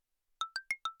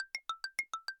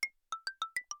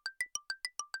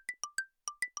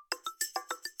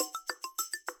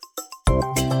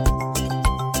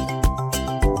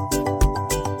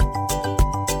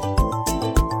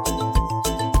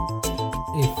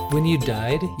When you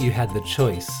died, you had the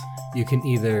choice. You can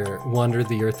either wander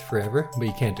the earth forever, but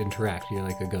you can't interact. You're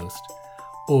like a ghost.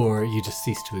 Or you just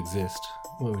cease to exist.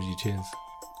 What would you choose?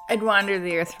 I'd wander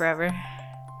the earth forever.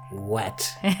 What?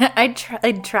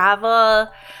 I'd travel.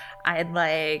 I'd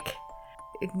like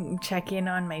check in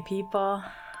on my people.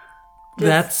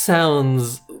 That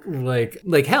sounds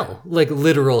like hell, like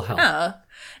literal hell. Oh.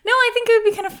 No, I think it would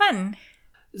be kind of fun.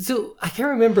 So I can't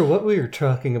remember what we were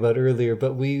talking about earlier,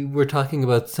 but we were talking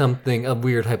about something, a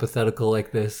weird hypothetical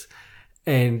like this.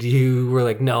 And you were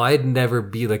like, no, I'd never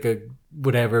be like a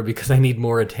whatever because I need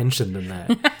more attention than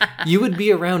that. You would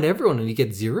be around everyone and you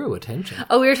get zero attention.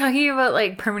 Oh, we were talking about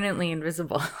like permanently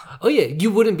invisible. Oh yeah, you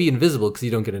wouldn't be invisible because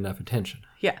you don't get enough attention.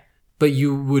 Yeah. But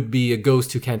you would be a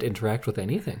ghost who can't interact with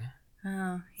anything.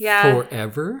 Oh, yeah.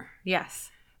 Forever? Yes.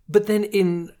 But then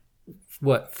in,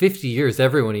 50 years,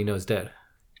 everyone you know is dead.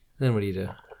 Then what do you do?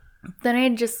 Then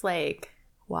I'd just like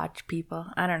watch people.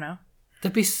 I don't know.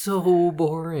 That'd be so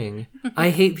boring. I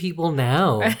hate people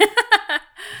now.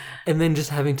 And then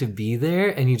just having to be there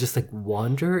and you just like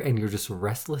wander and you're just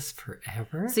restless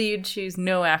forever. So you'd choose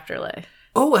no afterlife.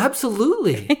 Oh,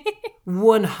 absolutely.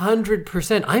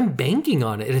 100%. I'm banking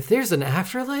on it. If there's an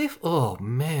afterlife, oh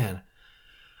man.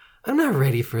 I'm not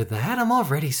ready for that. I'm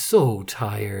already so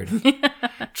tired.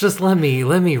 Just let me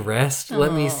rest.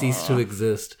 Let me cease to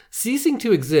exist. Ceasing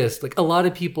to exist, like a lot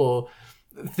of people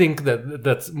think that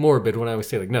that's morbid when I always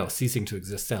say like, no, ceasing to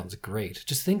exist sounds great.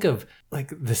 Just think of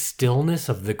like the stillness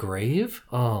of the grave.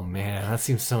 Oh man, that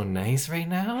seems so nice right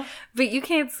now. But you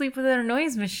can't sleep without a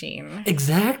noise machine.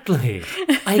 Exactly.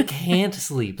 I can't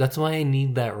sleep. That's why I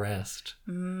need that rest.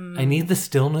 I need the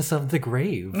stillness of the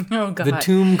grave. Oh God. The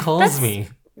tomb calls me.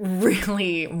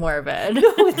 Really morbid.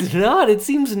 No, it's not. It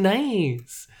seems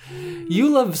nice. You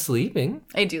love sleeping.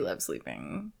 I do love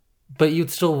sleeping. But you'd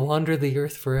still wander the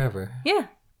earth forever. Yeah.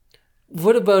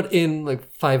 What about in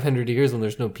like 500 years when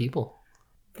there's no people?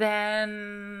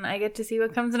 Then I get to see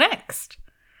what comes next.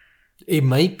 It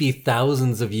might be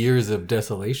thousands of years of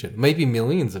desolation. It might be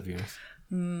millions of years.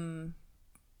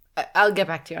 I'll get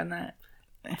back to you on that.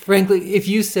 Frankly, if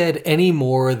you said any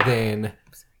more than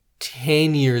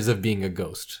 10 years of being a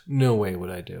ghost, no way would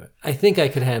I do it. I think I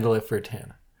could handle it for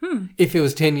 10. If it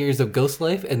was 10 years of ghost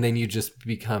life and then you just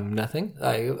become nothing,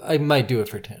 I might do it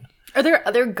for 10. Are there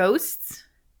other ghosts?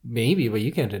 Maybe, but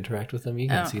you can't interact with them. You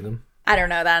can't see them. I don't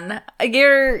know then.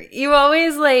 You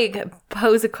always like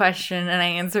pose a question and I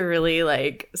answer really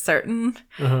like certain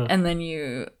and then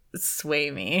you sway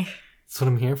me. That's what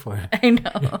I'm here for. I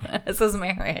know. This is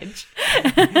marriage.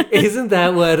 Isn't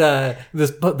that what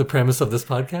the premise of this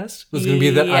podcast was going to be?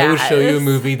 That I would show you a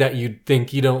movie that you'd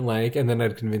think you don't like, and then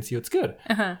I'd convince you it's good.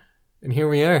 And here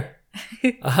we are,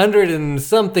 100 and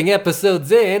something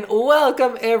episodes in.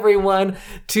 Welcome everyone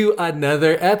to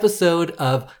another episode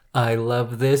of I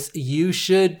Love This, You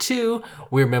Should Too.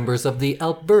 We're members of the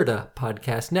Alberta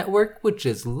Podcast Network, which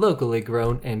is locally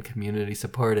grown and community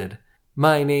supported.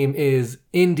 My name is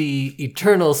Indy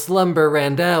Eternal Slumber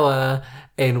Randawa,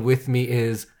 and with me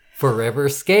is Forever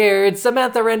Scared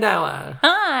Samantha Randawa.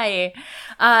 Hi.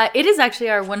 It is actually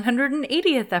our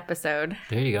 180th episode.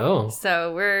 There you go.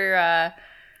 So we're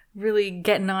really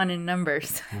getting on in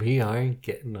numbers. We are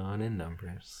getting on in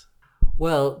numbers.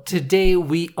 Well, today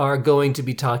we are going to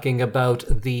be talking about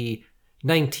the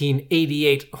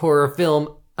 1988 horror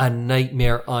film A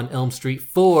Nightmare on Elm Street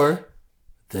 4.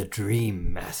 The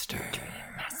Dream Master.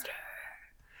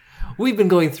 We've been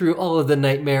going through all of the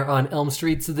Nightmare on Elm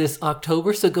Streets this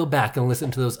October, so go back and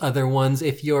listen to those other ones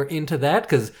if you're into that,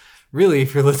 because really,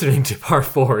 if you're listening to part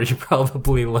 4, you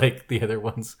probably like the other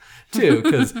ones too,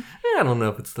 because I don't know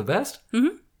if it's the best.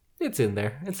 It's in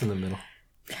there. It's in the middle.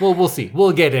 Well, we'll see.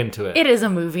 We'll get into it. It is a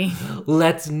movie.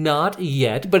 Let's not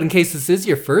yet, but in case this is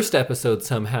your first episode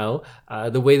somehow,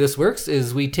 the way this works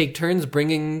is we take turns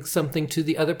bringing something to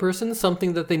the other person,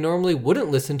 something that they normally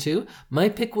wouldn't listen to. My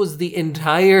pick was the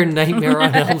entire Nightmare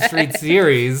on Elm Street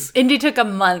series. Indy took a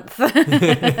month.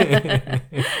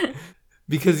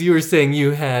 Because you were saying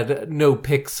you had no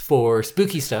picks for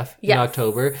spooky stuff in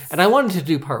October, and I wanted to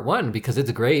do part 1 because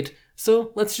it's great.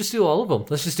 So let's just do all of them.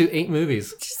 Let's just do 8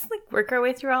 movies. Just like work our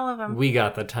way through all of them. We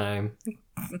got the time.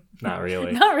 Not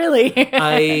really. Not really.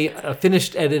 I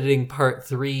finished editing part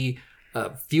 3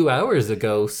 a few hours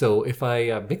ago, so if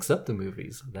I mix up the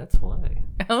movies, that's why.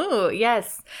 Oh,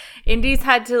 yes. Indy's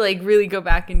had to like really go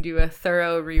back and do a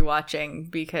thorough rewatching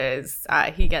because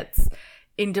he gets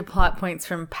into plot points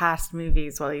from past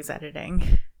movies while he's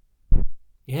editing.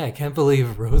 Yeah, I can't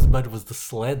believe Rosebud was the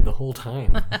sled the whole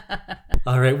time.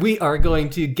 All right, we are going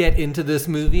to get into this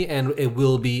movie, and it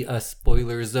will be a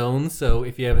spoiler zone, so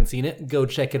if you haven't seen it, go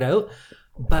check it out.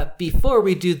 But before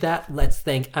we do that, let's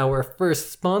thank our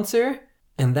first sponsor,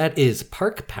 and that is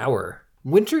Park Power.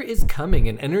 Winter is coming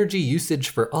and energy usage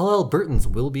for all Albertans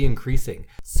will be increasing.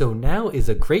 So now is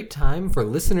a great time for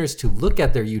listeners to look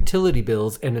at their utility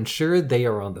bills and ensure they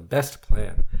are on the best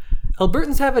plan.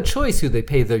 Albertans have a choice who they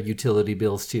pay their utility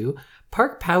bills to.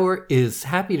 Park Power is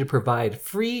happy to provide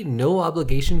free,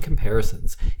 no-obligation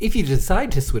comparisons. If you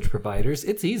decide to switch providers,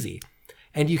 it's easy.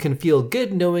 And you can feel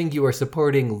good knowing you are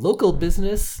supporting local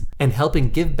business and helping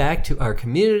give back to our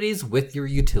communities with your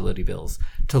utility bills.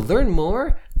 To learn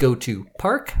more, go to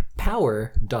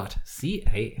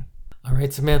parkpower.ca. All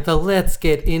right, Samantha, let's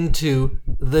get into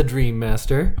The Dream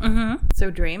Master. Mm-hmm.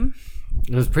 So dream?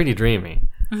 It was pretty dreamy.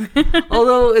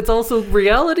 Although it's also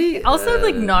reality. Also,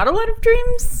 not a lot of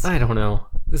dreams? I don't know.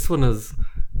 This one is...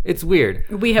 It's weird.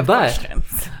 We have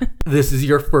questions. This is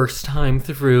your first time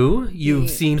through.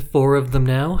 You've seen 4 of them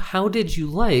now. How did you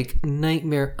like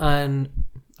Nightmare on...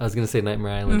 I was going to say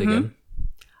Nightmare Island again.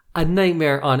 A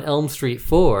Nightmare on Elm Street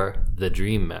 4, The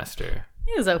Dream Master.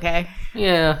 It was okay.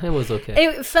 Yeah, it was okay.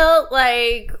 It felt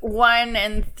like 1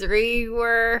 and 3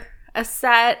 were a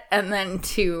set, and then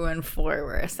 2 and 4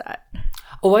 were a set.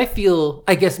 Oh, I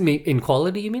guess in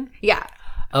quality, you mean? Yeah.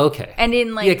 Okay. And in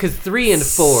yeah, because 3 and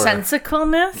 4...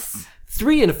 Sensicalness?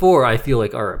 3 and 4, I feel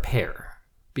like, are a pair.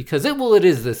 Because it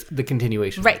is the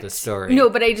continuation of the story. No,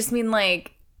 but I just mean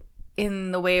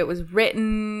in the way it was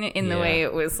written, in the way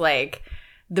it was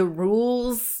the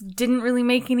rules didn't really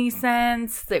make any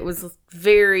sense. It was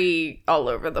very all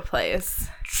over the place.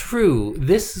 True.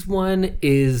 This one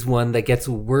is one that gets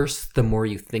worse the more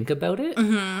you think about it.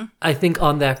 Mm-hmm. I think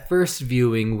on that first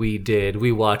viewing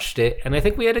we watched it, and I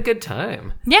think we had a good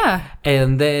time. Yeah.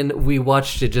 And then we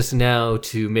watched it just now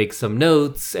to make some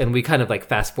notes, and we kind of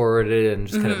fast forwarded and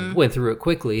just kind of went through it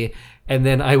quickly. And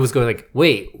then I was going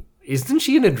wait, isn't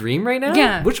she in a dream right now?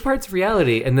 Yeah. Which part's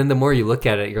reality? And then the more you look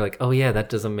at it, you're like, oh yeah, that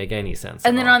doesn't make any sense.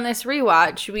 And then on this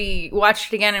rewatch, we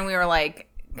watched it again and we were like,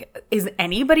 is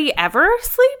anybody ever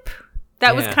asleep?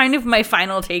 That was kind of my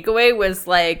final takeaway was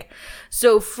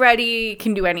so Freddy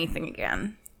can do anything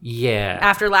again. Yeah.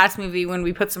 After last movie, when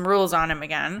we put some rules on him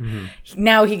again,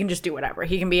 now he can just do whatever.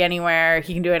 He can be anywhere.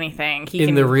 He can do anything.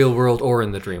 In the real world or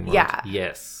in the dream world. Yeah.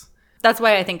 Yes. That's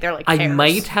why I think they're pairs. I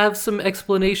might have some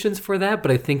explanations for that, but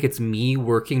I think it's me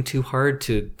working too hard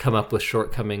to come up with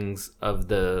shortcomings of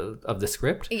the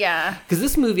script. Yeah. Because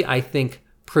this movie, I think,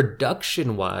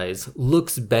 production-wise,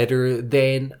 looks better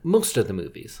than most of the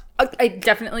movies. I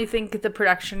definitely think the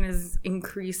production is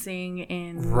increasing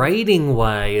in...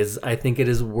 Writing-wise, I think it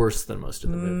is worse than most of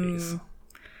the movies.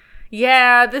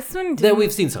 Yeah, this one that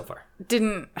we've seen so far.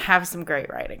 Didn't have some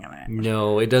great writing in it.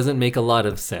 No, it doesn't make a lot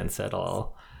of sense at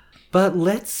all. But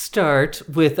let's start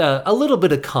with a little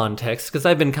bit of context, because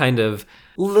I've been kind of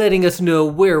letting us know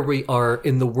where we are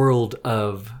in the world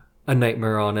of A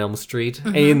Nightmare on Elm Street,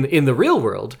 in the real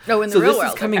world. Oh, in the real world. So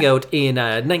this is coming out in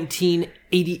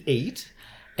 1988,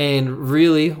 and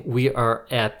really, we are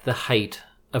at the height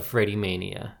of Freddy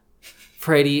Mania.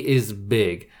 Freddy is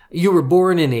big. You were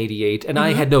born in 88, and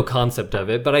I had no concept of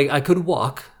it, but I could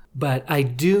walk. But I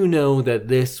do know that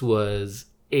this was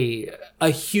a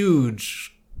huge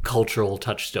cultural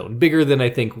touchstone, bigger than I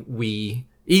think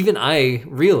even I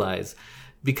realize,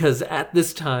 because at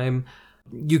this time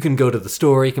you can go to the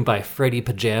store, you can buy Freddy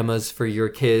pajamas for your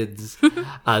kids.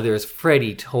 There's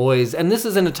Freddy toys, and this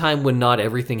is in a time when not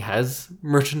everything has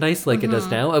merchandise like it does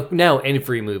now. Now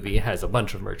every movie has a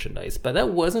bunch of merchandise, but that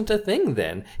wasn't a thing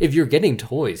then. If you're getting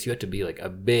toys, you had to be a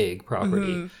big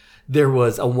property. There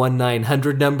was a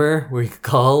 1-900 number where you could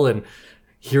call and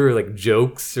hear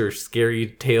jokes or scary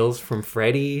tales from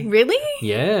Freddy. Really?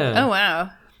 Yeah. Oh, wow.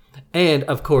 And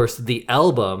of course, the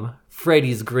album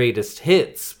Freddy's Greatest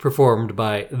Hits, performed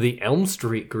by the Elm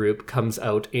Street Group, comes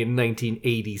out in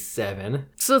 1987.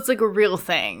 So it's a real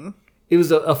thing. It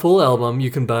was a full album you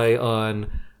can buy on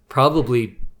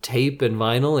probably tape and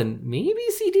vinyl and maybe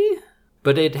CD.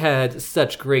 But it had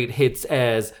such great hits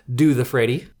as Do the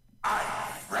Freddy.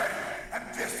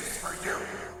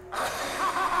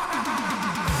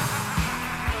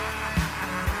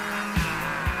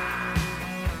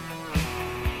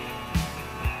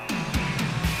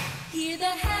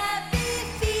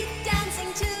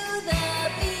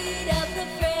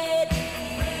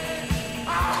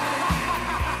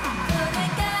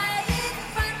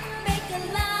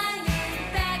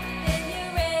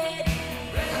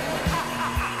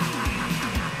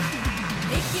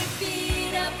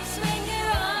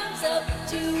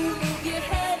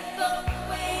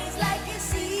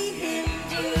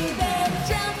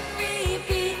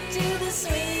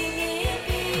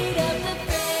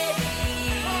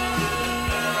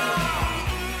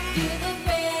 Do the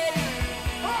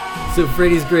So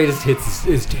Freddie's Greatest Hits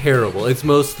is terrible. It's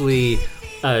mostly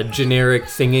generic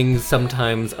singing,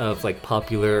 sometimes of like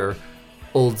popular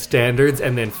old standards,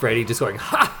 and then Freddie just going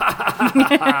ha ha ha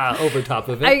ha, ha over top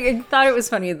of it. I thought it was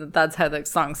funny that that's how the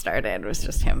song started, was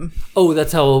just him. Oh,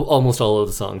 that's how almost all of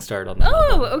the songs start on that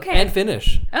album. Okay. And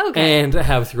finish. Okay. And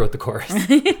have throughout the chorus.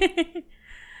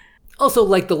 Also,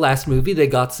 like the last movie, they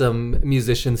got some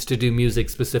musicians to do music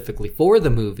specifically for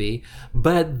the movie,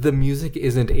 but the music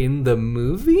isn't in the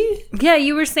movie? Yeah,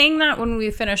 you were saying that when we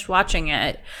finished watching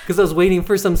it. Because I was waiting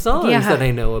for some songs that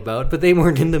I know about, but they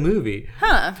weren't in the movie.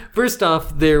 Huh. First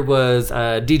off, there was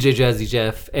DJ Jazzy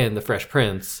Jeff and the Fresh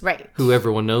Prince. Right. Who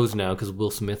everyone knows now because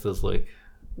Will Smith is like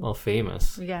all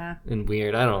famous. Yeah. And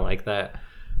weird. I don't like that.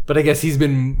 But I guess he's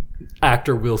been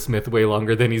actor Will Smith way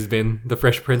longer than he's been the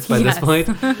Fresh Prince by this point.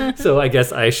 So I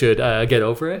guess I should get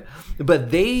over it. But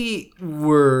they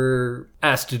were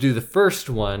asked to do the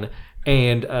first one,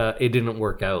 and it didn't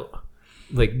work out.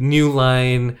 Like, New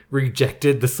Line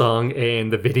rejected the song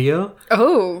and the video.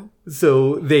 Oh.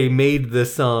 So they made the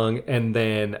song, and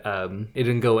then it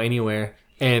didn't go anywhere.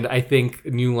 And I think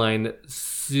New Line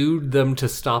sued them to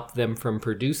stop them from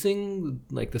producing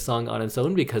like the song on its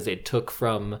own because it took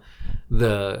from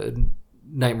the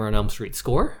Nightmare on Elm Street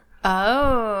score.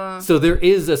 Oh. So there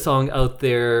is a song out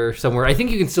there somewhere. I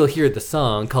think you can still hear the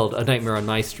song called A Nightmare on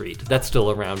My Street. That's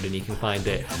still around and you can find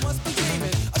it. I must be dreaming.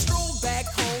 I stroll back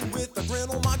home with a grin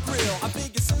on my grill. I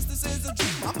figured since this is a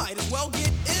dream, I might as well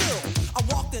get ill. I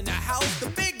walked in the house, the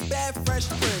big bad Fresh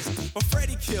Prince, but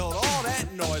Freddie killed all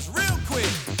that noise real quick.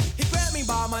 He grabbed me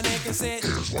by my neck and said,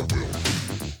 "Here's what we'll do.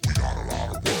 We got a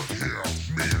lot of work here.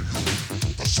 Me and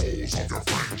you, the souls of your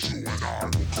friends, you and I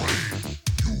will claim.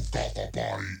 You've got the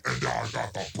body and I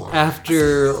got the brain."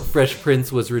 After Fresh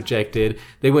Prince was rejected,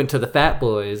 they went to the Fat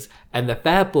Boys, and the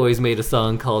Fat Boys made a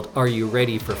song called Are You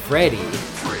Ready for Freddy?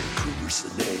 Freddy Krueger's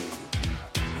the name.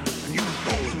 And you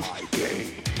know my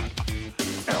game.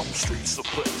 Elm Street's the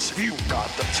place. If you got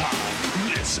the time,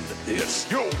 listen to this.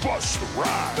 You'll bust the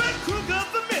rhyme. Fred Krueger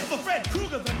the myth, but Fred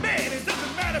Krueger the man. It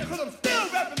doesn't matter cause I'm still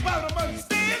rapping about him,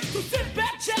 understand? So sit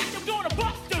back, check, I'm gonna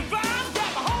bust the rhyme. Grab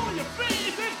a hold of your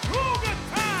face, it's Krueger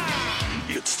time.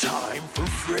 It's time for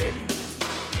Freddy.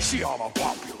 See, I'm a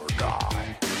popular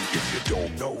guy. If you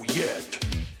don't know yet,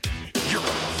 you're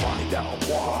gonna find out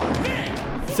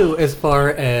why. So as far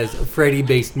as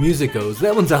Freddy-based music goes,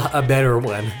 that one's a better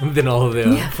one than all of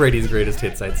the Freddy's Greatest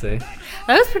Hits, I'd say.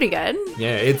 That was pretty good.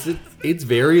 Yeah, it's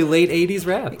very late 80s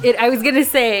rap. I was going to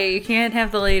say, you can't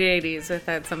have the late 80s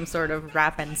without some sort of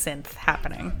rap and synth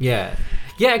happening. Yeah.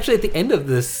 Yeah, actually, at the end of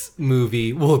this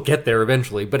movie, we'll get there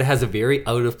eventually, but it has a very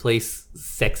out-of-place,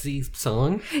 sexy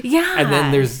song. Yeah. And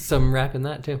then there's some rap in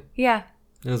that, too. Yeah.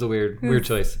 It was a weird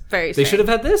choice. Very They strange. should have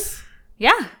had this?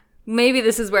 Yeah. Maybe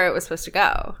this is where it was supposed to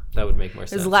go. That would make more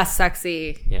sense. It's less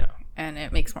sexy. Yeah. And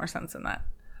it makes more sense in that.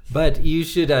 But you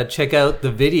should check out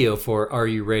the video for Are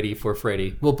You Ready for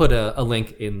Freddy? We'll put a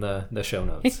link in the show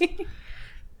notes.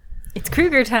 It's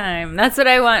Krueger time. That's what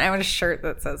I want. I want a shirt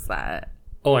that says that.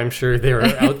 Oh, I'm sure they're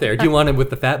out there. Do you want it with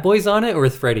the Fat Boys on it or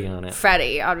with Freddy on it?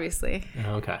 Freddy, obviously.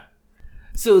 Okay.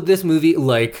 So this movie,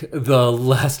 like the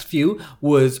last few,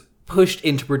 was pushed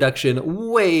into production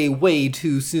way, way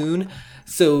too soon.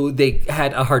 So they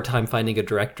had a hard time finding a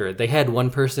director. They had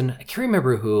one person, I can't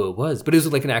remember who it was, but it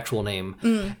was like an actual name.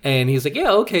 And he's like,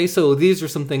 yeah, okay, so these are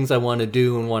some things I want to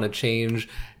do and want to change.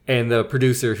 And the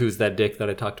producer, who's that dick that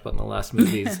I talked about in the last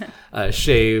movies,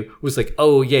 Shay, was like,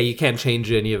 oh, yeah, you can't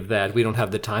change any of that. We don't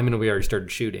have the time, and we already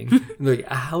started shooting. And they're like,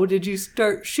 how did you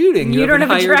start shooting? You don't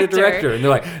haven't have a hired director. And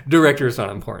they're like, director's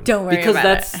not important. Don't worry because about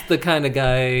that's it. the kind of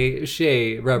guy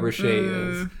Robert Shay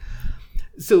is.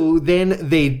 So then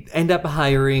they end up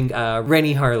hiring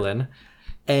Rennie Harlan,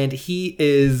 and he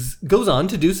goes on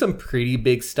to do some pretty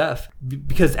big stuff.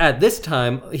 Because at this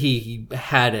time, he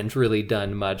hadn't really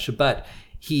done much, but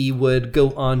he would go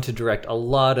on to direct a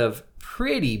lot of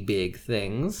pretty big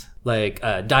things, like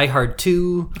Die Hard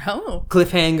 2, Oh.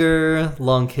 Cliffhanger,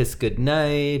 Long Kiss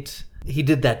Goodnight. He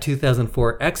did that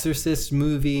 2004 Exorcist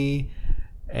movie,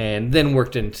 and then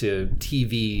worked into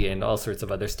TV and all sorts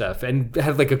of other stuff, and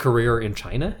had like a career in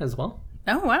China as well.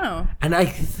 Oh, wow. And I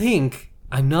think,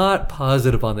 I'm not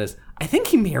positive on this, I think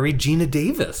he married Gina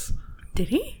Davis. Did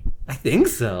he? I think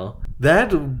so.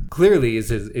 That clearly is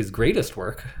his greatest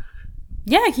work.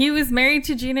 Yeah, he was married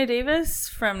to Gina Davis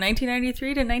from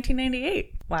 1993 to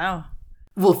 1998. Wow.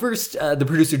 Well, first, the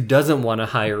producer doesn't want to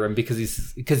hire him because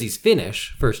he's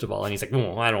Finnish, first of all. And he's like,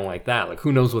 well, I don't like that. Like,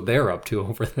 who knows what they're up to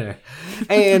over there?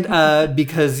 And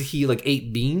because he, like,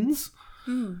 ate beans.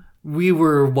 We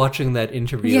were watching that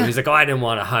interview. Yeah. And he's like, oh, I didn't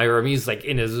want to hire him. He's, like,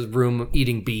 in his room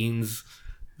eating beans.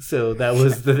 So that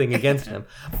was the thing against him.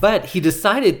 But he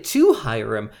decided to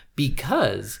hire him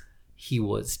because he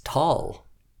was tall.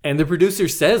 And the producer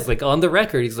says, like, on the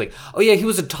record, he's like, oh yeah, he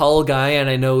was a tall guy, and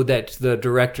I know that the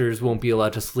directors won't be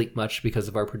allowed to sleep much because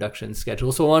of our production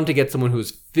schedule, so I wanted to get someone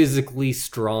who's physically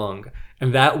strong.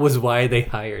 And that was why they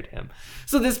hired him.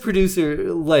 So this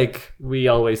producer, like we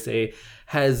always say,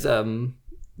 has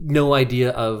no idea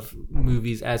of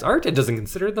movies as art. It doesn't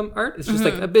consider them art. It's just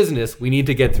like a business. We need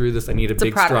to get through this. I need a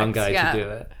big, strong guy to do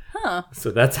it. Huh.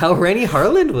 So that's how Rennie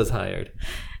Harland was hired.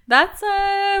 That's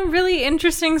a really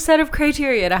interesting set of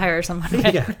criteria to hire someone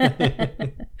with. Yeah.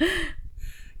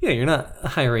 Yeah, you're not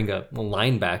hiring a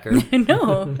linebacker.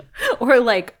 No. Or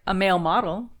like a male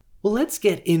model. Well, let's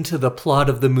get into the plot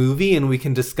of the movie and we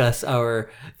can discuss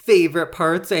our favorite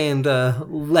parts and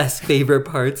less favorite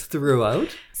parts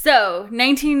throughout. So,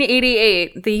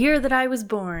 1988, the year that I was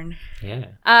born.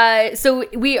 Yeah. So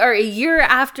we are a year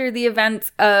after the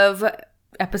events of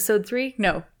episode 3?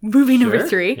 No, movie number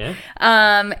 3.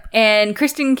 Yeah. And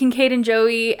Kristen, Kincaid, and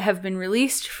Joey have been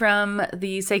released from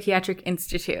the Psychiatric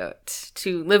Institute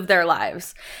to live their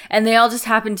lives. And they all just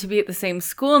happen to be at the same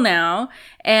school now.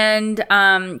 And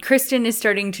Kristen is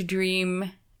starting to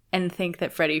dream and think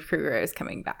that Freddy Krueger is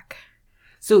coming back.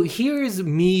 So here's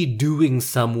me doing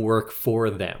some work for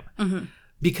them. Mm-hmm.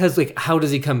 Because, like, how does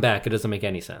he come back? It doesn't make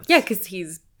any sense. Yeah, because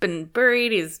he's been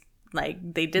buried. He's, like,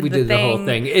 we did the whole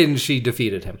thing, and she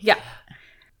defeated him. Yeah.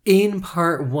 In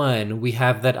part 1, we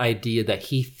have that idea that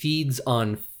he feeds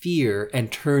on fear,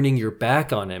 and turning your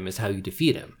back on him is how you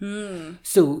defeat him.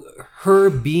 So her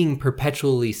being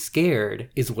perpetually scared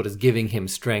is what is giving him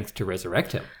strength to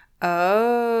resurrect him.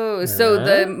 Oh, so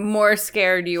the more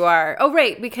scared you are. Oh,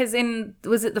 right, because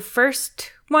was it the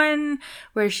first one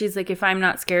where she's like, if I'm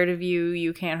not scared of you,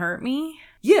 you can't hurt me?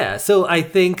 Yeah, so I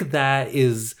think that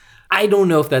is, I don't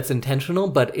know if that's intentional,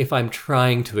 but if I'm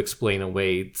trying to explain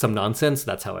away some nonsense,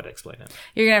 that's how I'd explain it.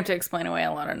 You're going to have to explain away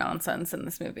a lot of nonsense in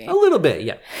this movie. A little bit,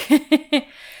 yeah.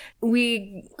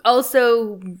 We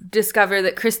also discover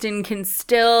that Kristen can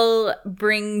still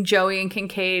bring Joey and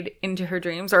Kincaid into her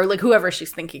dreams, or like whoever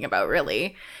she's thinking about,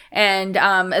 really, and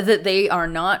that they are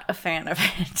not a fan of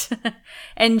it.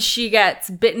 And she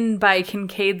gets bitten by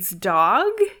Kincaid's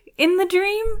dog in the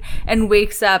dream and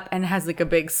wakes up and has like a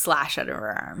big slash out of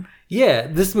her arm. Yeah,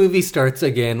 this movie starts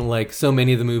again, like so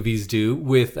many of the movies do,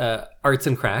 with arts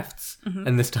and crafts. Mm-hmm.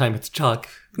 And this time it's chalk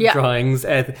drawings,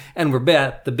 and we're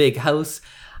at the big house.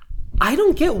 I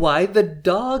don't get why the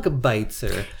dog bites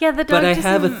her. Yeah, the dog But I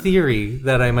have a theory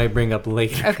that I might bring up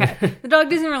later. Okay. The dog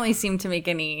doesn't really seem to make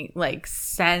any, like,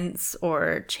 sense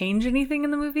or change anything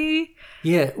in the movie.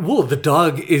 Yeah, well, the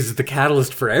dog is the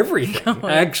catalyst for everything,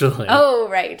 actually. Oh,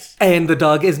 right. And the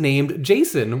dog is named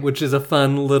Jason, which is a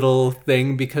fun little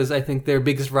thing because I think they're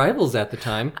biggest rivals at the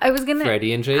time. I was going to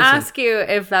Freddy and Jason. ask you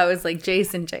if that was, like,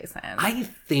 Jason. I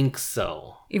think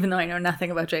so. Even though I know nothing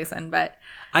about Jason, but...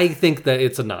 I think that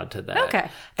it's a nod to that. Okay.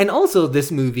 And also,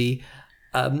 this movie,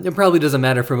 it probably doesn't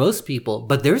matter for most people,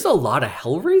 but there's a lot of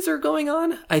Hellraiser going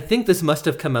on. I think this must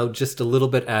have come out just a little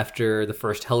bit after the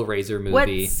first Hellraiser movie.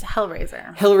 What's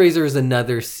Hellraiser? Hellraiser is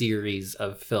another series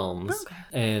of films. Okay.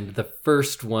 And the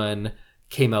first one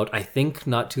came out, I think,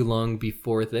 not too long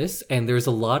before this. And there's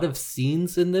a lot of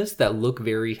scenes in this that look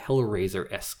very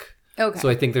Hellraiser-esque. Okay. So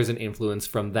I think there's an influence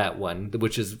from that one,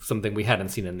 which is something we hadn't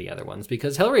seen in the other ones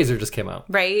because Hellraiser just came out.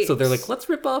 Right. So they're like, let's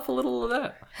rip off a little of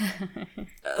that.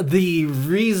 The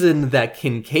reason that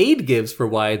Kincaid gives for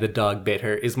why the dog bit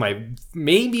her is my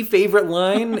maybe favorite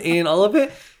line in all of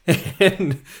it.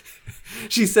 And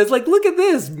she says, like, look at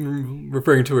this,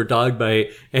 referring to her dog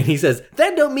bite. And he says,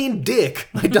 that don't mean dick.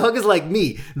 My dog is like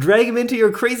me. Drag him into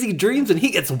your crazy dreams and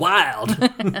he gets wild.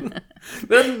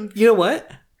 Then, you know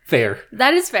what? Fair.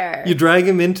 That is fair. You drag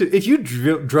him into... If you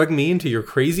drug me into your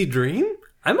crazy dream,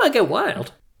 I might get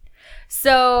wild.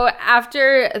 So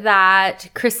after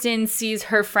that, Kristen sees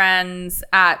her friends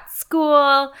at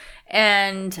school,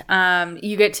 and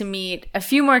you get to meet a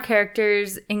few more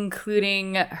characters,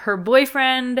 including her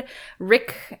boyfriend,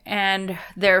 Rick, and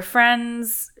their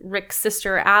friends, Rick's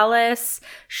sister, Alice,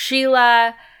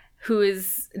 Sheila, who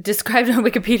is described on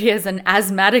Wikipedia as an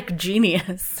asthmatic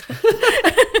genius.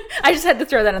 I just had to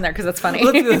throw that in there because that's funny.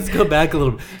 Let's go back a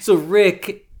little bit. So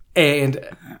Rick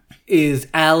is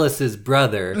Alice's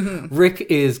brother. Mm-hmm. Rick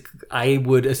is, I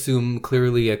would assume,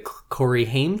 clearly a Corey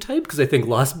Haim type because I think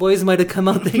Lost Boys might have come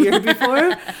out the year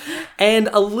before. And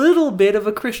a little bit of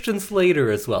a Christian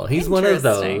Slater as well. He's one of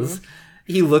those.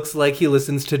 He looks like he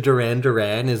listens to Duran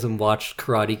Duran and watched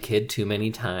Karate Kid too many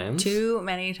times.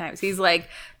 He's like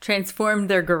transformed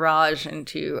their garage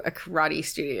into a karate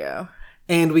studio.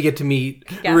 And we get to meet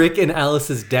Yeah. Rick and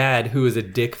Alice's dad, who is a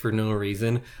dick for no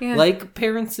reason, Yeah. like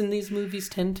parents in these movies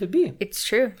tend to be. It's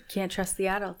true. Can't trust the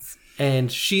adults.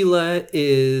 And Sheila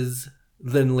is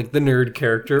the nerd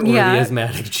character or Yeah. the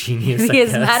asthmatic genius. I The guess.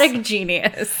 asthmatic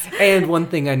genius. And one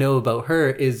thing I know about her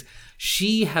is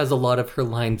she has a lot of her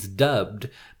lines dubbed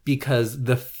because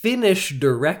the Finnish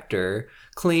director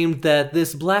claimed that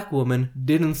this black woman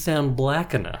didn't sound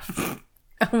black enough.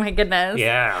 Oh my goodness.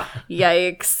 Yeah.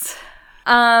 Yikes.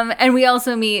 And we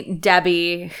also meet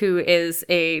Debbie, who is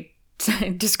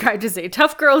described as a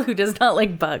tough girl who does not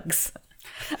like bugs.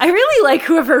 I really like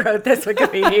whoever wrote this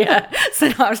Wikipedia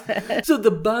synopsis. So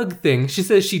the bug thing, she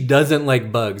says she doesn't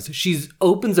like bugs. She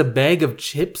opens a bag of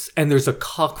chips and there's a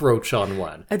cockroach on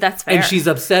one. That's fair. And she's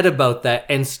upset about that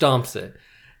and stomps it.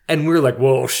 And we're like,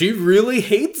 whoa, she really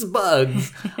hates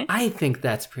bugs. I think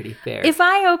that's pretty fair. If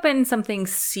I open something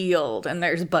sealed and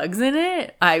there's bugs in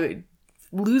it, I would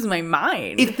lose my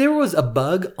mind. If there was a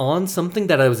bug on something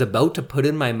that I was about to put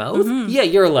in my mouth, yeah,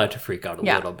 you're allowed to freak out a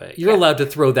Yeah. little bit. You're allowed to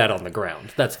throw that on the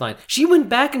ground. That's fine. She went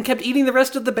back and kept eating the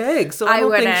rest of the bag, so I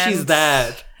don't think wouldn't. she's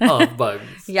that off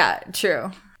bugs. Yeah,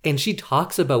 true. And she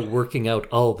talks about working out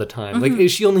all the time. Like,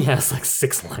 she only has like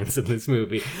 6 lines in this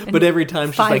movie. But every time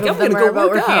she's 5 like, of I'm going them to are go about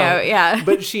work working out. out, yeah.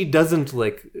 But she doesn't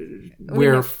like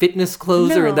wear fitness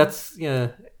clothes or No. that's, yeah.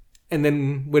 And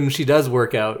then when she does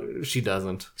work out, she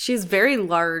doesn't. She has very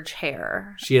large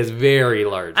hair. She has very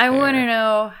large I hair. want to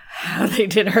know how they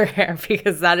did her hair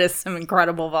because that is some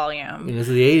incredible volume. It was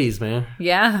the 80s, man.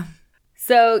 Yeah.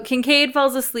 So Kincaid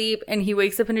falls asleep and he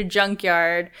wakes up in a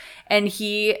junkyard and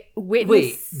he Wait,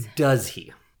 witnesses... does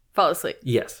he? Fall asleep.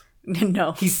 Yes.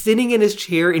 No. He's sitting in his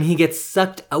chair and he gets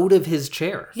sucked out of his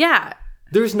chair. Yeah.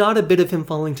 There's not a bit of him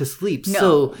falling to sleep. No.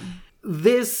 So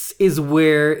this is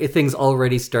where things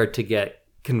already start to get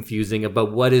confusing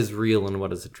about what is real and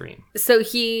what is a dream. So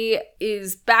he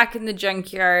is back in the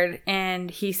junkyard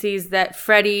and he sees that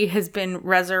Freddy has been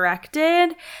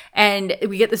resurrected. And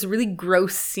we get this really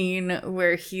gross scene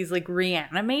where he's like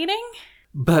reanimating.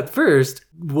 But first,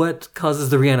 what causes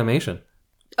the reanimation?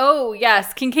 Oh,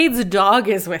 yes. Kincaid's dog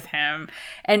is with him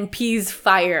and pees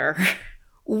fire.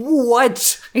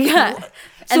 What? Yeah. So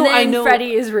And then I know-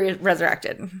 Freddy is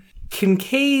resurrected.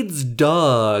 Kincaid's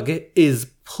dog is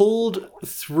pulled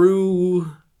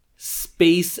through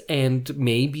space and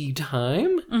maybe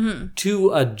time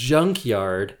to a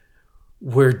junkyard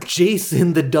where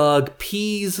Jason the dog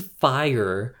pees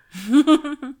fire,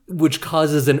 which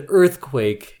causes an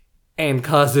earthquake and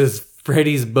causes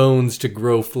Freddy's bones to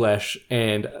grow flesh,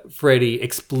 and Freddy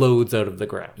explodes out of the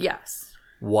ground. Yes.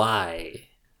 Why?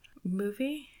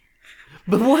 Movie?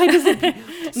 But why does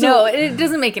it... No, it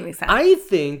doesn't make any sense. I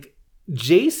think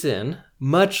Jason,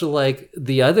 much like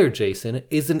the other Jason,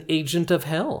 is an agent of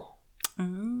hell.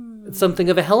 It's something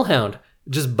of a hellhound,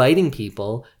 just biting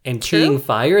people and peeing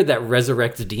fire that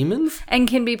resurrects demons. And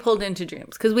can be pulled into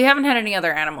dreams because we haven't had any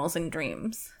other animals in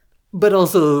dreams. But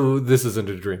also, this isn't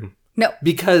a dream. No.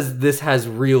 Because this has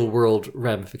real world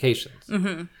ramifications.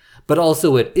 Mm-hmm. But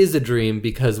also, it is a dream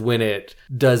because when it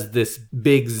does this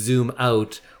big zoom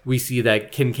out, we see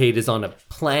that Kincaid is on a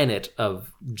planet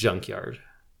of junkyard.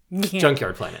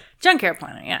 Junkyard planet. Junkyard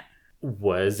planet, yeah.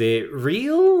 Was it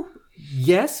real?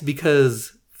 Yes,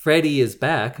 because Freddy is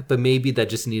back, but maybe that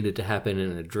just needed to happen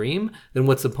in a dream. Then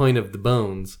what's the point of the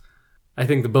bones? I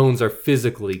think the bones are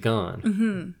physically gone.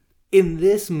 Mm-hmm. In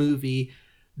this movie,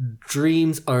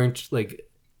 dreams aren't like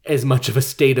as much of a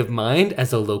state of mind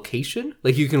as a location.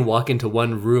 Like you can walk into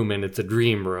one room and it's a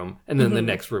dream room, and then the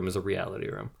next room is a reality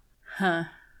room. Huh.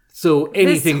 So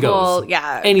anything goes.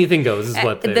 Yeah. Anything goes is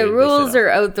what The rules say. are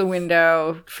out the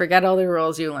window. Forget all the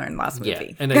rules you learned last Yeah,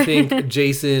 movie. and I think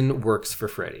Jason works for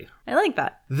Freddy. I like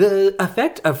that. The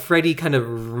effect of Freddy kind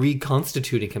of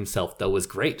reconstituting himself, though, was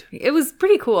great. It was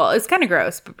pretty cool. It's kind of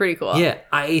gross, but pretty cool. Yeah,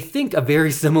 I think a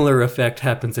very similar effect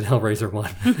happens in Hellraiser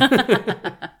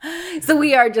 1. So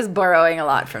we are just borrowing a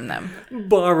lot from them.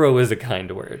 Borrow is a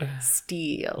kind word.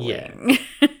 Stealing.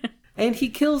 And he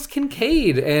kills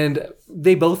Kincaid, and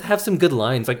they both have some good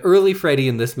lines. Like, early Freddy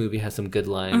in this movie has some good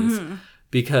lines.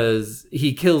 Because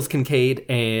he kills Kincaid,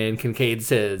 and Kincaid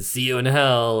says, "See you in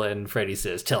hell," and Freddy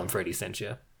says, "Tell him Freddy sent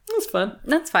you." That's fun.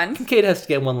 That's fun. Kincaid has to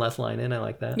get one last line in. I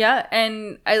like that. Yeah,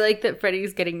 and I like that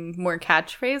Freddy's getting more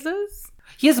catchphrases.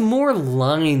 He has more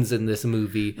lines in this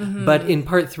movie, but in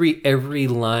part 3, every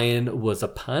line was a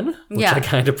pun, which Yeah. I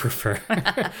kind of prefer.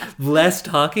 Less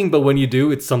talking, but when you do,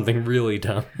 it's something really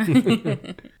dumb.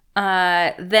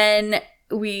 Then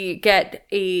we get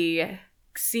a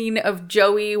scene of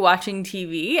Joey watching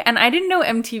TV, and I didn't know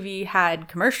MTV had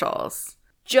commercials.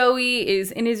 Joey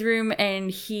is in his room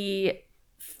and he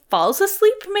falls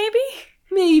asleep, maybe?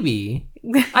 Maybe.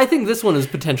 I think this one is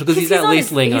potential because he's at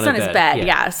least laying on his bed.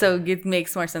 Yeah, so it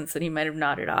makes more sense that he might have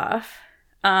nodded off.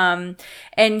 And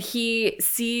he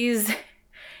sees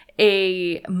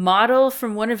a model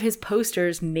from one of his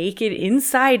posters naked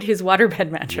inside his waterbed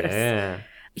mattress. Yeah.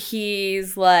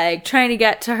 He's like trying to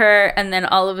get to her, and then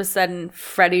all of a sudden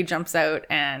Freddy jumps out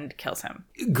and kills him.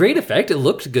 Great effect. It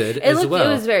looked good as well.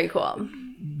 It was very cool.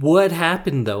 What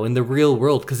happened though in the real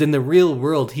world? Because in the real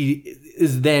world, he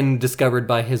is then discovered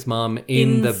by his mom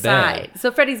in the bed.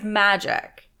 So Freddy's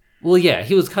magic. Well, yeah,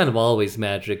 he was kind of always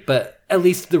magic, but at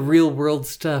least the real world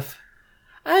stuff,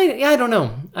 I don't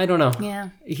know. Yeah.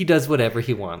 He does whatever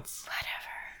he wants.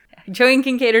 Joey and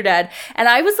Kincaid are dead. And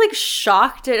I was like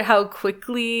shocked at how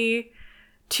quickly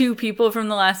 2 people from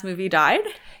the last movie died.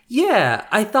 Yeah,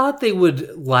 I thought they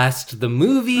would last the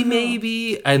movie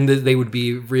maybe, and they would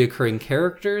be reoccurring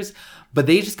characters, but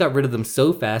they just got rid of them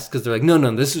so fast because they're like, no,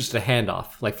 this is just a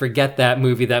handoff. Like, forget that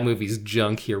movie. That movie's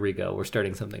junk. Here we go. We're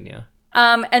starting something new.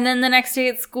 And then the next day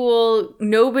at school,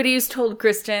 nobody's told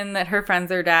Kristen that her friends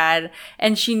are dead,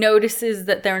 and she notices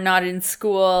that they're not in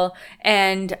school,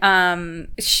 and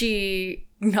she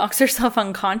knocks herself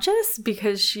unconscious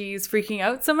because she's freaking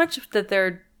out so much that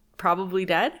they're probably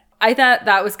dead. I thought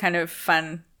that was kind of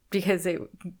fun because it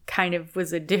kind of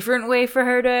was a different way for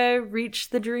her to reach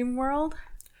the dream world.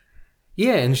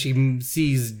 Yeah, and she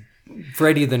sees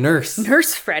Freddy the nurse.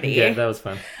 Nurse Freddy. Yeah, that was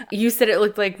fun. You said it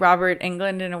looked like Robert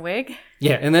Englund in a wig?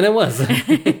 Yeah, and then it was.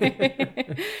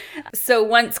 So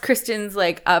once Kristen's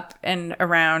like up and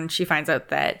around, she finds out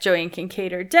that Joey and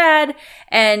Kincaid are dead,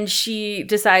 and she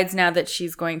decides now that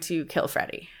she's going to kill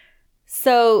Freddy.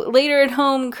 So later at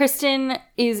home, Kristen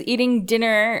is eating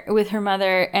dinner with her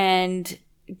mother, and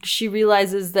she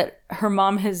realizes that her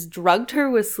mom has drugged her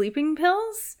with sleeping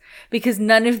pills because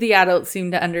none of the adults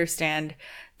seem to understand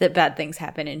that bad things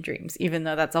happen in dreams, even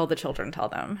though that's all the children tell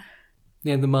them.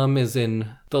 Yeah, the mom is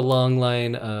in the long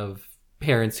line of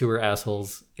parents who are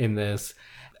assholes in this.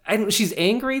 And she's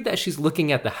angry that she's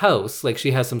looking at the house, like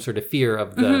she has some sort of fear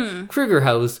of the Krueger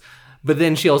house, but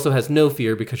then she also has no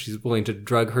fear because she's willing to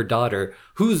drug her daughter,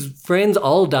 whose friends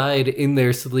all died in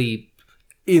their sleep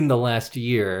in the last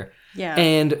year. Yeah.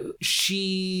 And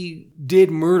she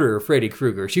did murder Freddy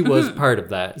Krueger. She was part of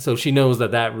that, so she knows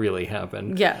that really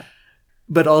happened. Yeah.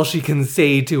 But all she can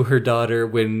say to her daughter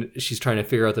when she's trying to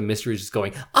figure out the mystery is just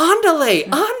going, Andale,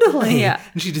 Andale! Yeah.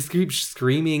 And she just keeps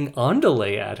screaming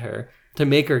Andale at her to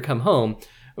make her come home,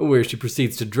 where she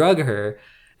proceeds to drug her.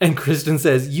 And Kristen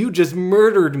says, you just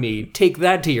murdered me. Take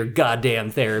that to your goddamn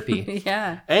therapy.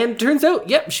 Yeah. And turns out,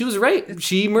 yep, she was right.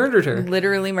 She murdered her.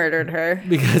 Literally murdered her.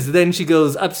 Because then she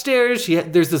goes upstairs.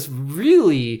 There's this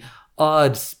really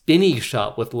odd spinny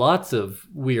shot with lots of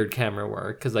weird camera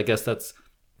work, because I guess that's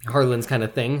Harlan's kind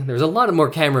of thing. There's a lot of more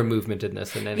camera movement in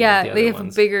this than any of the other ones. Yeah, they have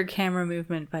a bigger camera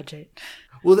movement budget.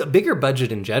 Well, the bigger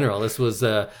budget in general. This was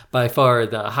by far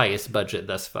the highest budget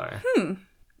thus far.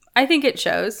 I think it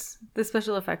shows. The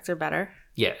special effects are better.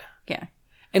 Yeah. Yeah.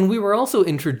 And we were also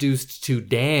introduced to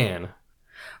Dan,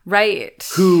 right?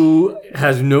 who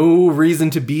has no reason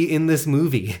to be in this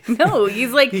movie. No,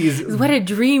 he's like, what a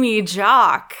dreamy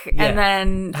jock. Yeah. And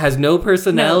then Has no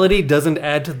personality, doesn't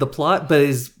add to the plot, but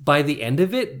is, by the end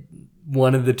of it,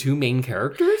 one of the 2 main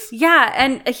characters? yeah,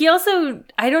 and he also,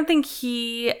 I don't think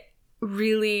he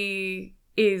really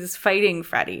is fighting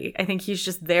Freddy. I think he's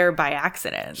just there by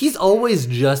accident. He's always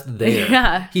just there.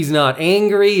 Yeah. He's not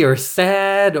angry or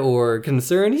sad or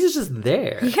concerned. He's just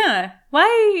there. Yeah.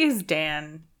 Why is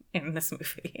Dan in this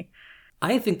movie?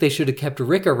 I think they should have kept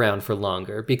Rick around for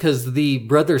longer, because the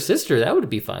brother-sister, that would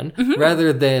be fun,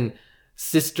 rather than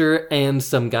sister and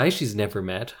some guy she's never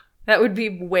met. That would be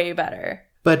way better.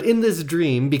 But in this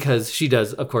dream, because she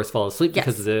does, of course, fall asleep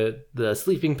because of the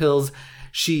sleeping pills,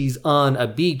 she's on a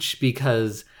beach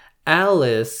because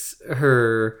Alice,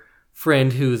 her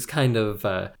friend who's kind of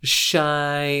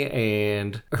shy,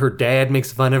 and her dad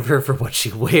makes fun of her for what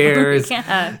she wears.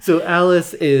 Yeah. So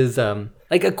Alice is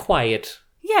like a quiet,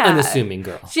 unassuming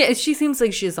girl. She seems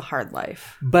like she has a hard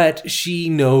life. But she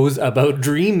knows about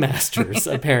Dream Masters,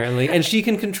 apparently, and she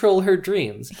can control her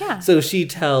dreams. Yeah. So she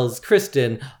tells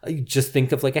Kristen, just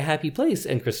think of like a happy place.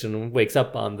 And Kristen wakes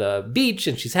up on the beach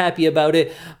and she's happy about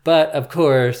it. But of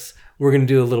course, we're going to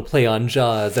do a little play on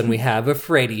Jaws, and we have a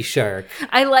Freddy shark.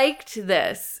 I liked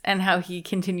this and how he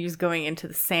continues going into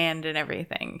the sand and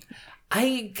everything.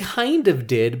 I kind of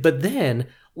did, but then,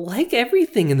 like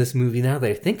everything in this movie, now that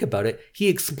I think about it, he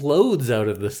explodes out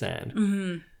of the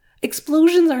sand.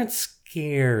 Explosions aren't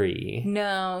scary.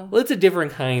 No. Well, it's a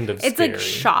different kind of It's scary. like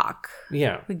shock.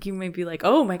 Yeah. Like you might be like,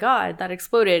 oh my God, that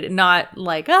exploded. Not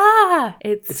like, ah.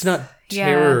 It's not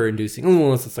terror-inducing,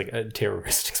 unless it's like a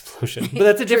terrorist explosion. But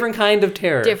that's a different kind of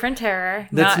terror. Different terror.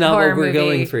 That's not horror what we're movie.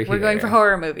 going for We're going here. for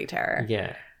horror movie terror.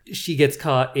 Yeah. She gets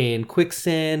caught in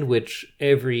quicksand, which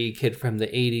every kid from the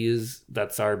 80s,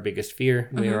 that's our biggest fear.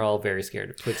 We are all very scared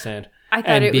of quicksand. I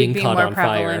thought it would be more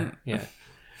prevalent. Yeah.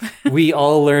 We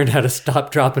all learned how to stop,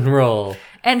 drop, and roll.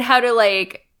 And how to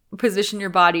like position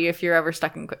your body if you're ever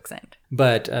stuck in quicksand.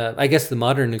 But I guess the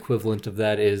modern equivalent of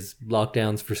that is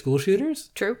lockdowns for school shooters.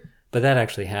 True. But that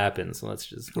actually happens, so that's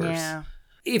just worse. Yeah.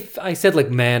 If I said, like,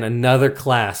 man, another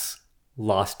class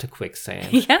lost to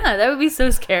quicksand, Yeah, that would be so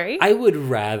scary. I would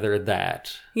rather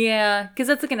that. Yeah, because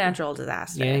that's like a natural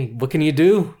disaster. Yeah, what can you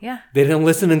do? Yeah. They didn't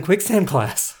listen in quicksand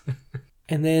class.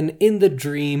 And then in the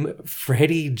dream,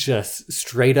 Freddy just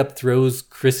straight up throws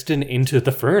Kristen into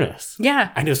the furnace.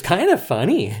 Yeah. And it was kind of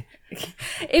funny.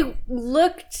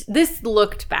 This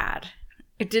looked bad.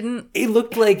 It didn't. It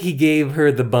looked like he gave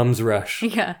her the bum's rush.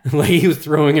 Yeah. Like he was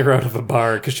throwing her out of a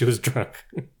bar because she was drunk.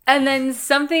 And then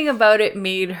something about it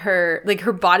made her, like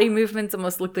her body movements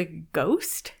almost looked like a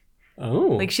ghost. Oh.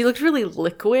 Like she looked really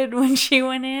liquid when she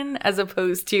went in, as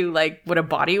opposed to like what a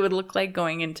body would look like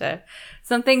going into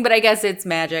something. But I guess it's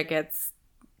magic. It's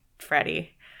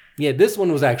Freddy. Yeah, this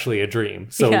one was actually a dream.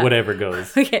 So Yeah. whatever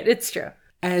goes. Okay, it's true.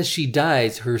 As she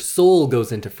dies, her soul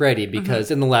goes into Freddy because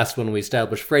in the last one we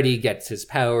established Freddy gets his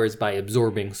powers by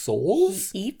absorbing souls.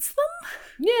 Eats them?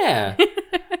 Yeah.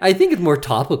 I think it's more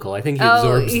topical. I think he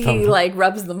absorbs he them. like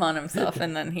rubs them on himself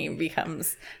and then he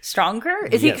becomes stronger?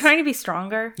 Is Yes. he trying to be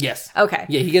stronger? Yes. Okay.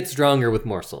 Yeah, he gets stronger with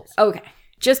more souls. Okay.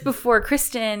 Just before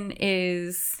Kristen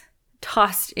is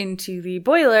tossed into the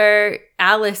boiler,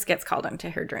 Alice gets called into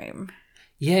her dream.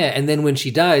 Yeah, and then when she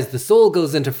dies, the soul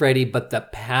goes into Freddy, but the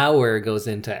power goes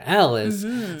into Alice.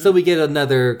 So we get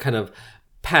another kind of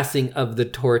passing of the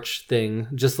torch thing,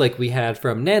 just like we had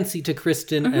from Nancy to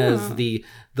Kristen as the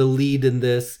lead in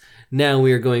this. Now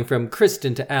we are going from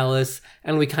Kristen to Alice,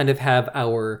 and we kind of have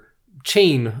our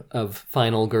chain of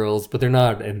final girls, but they're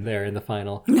not in there in the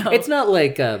final. No. It's not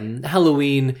like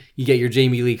Halloween, you get your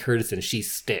Jamie Lee Curtis and she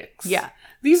sticks. Yeah.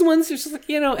 These ones are just like,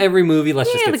 every movie,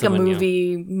 let's just get like a someone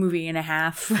new. movie and a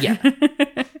half. Yeah.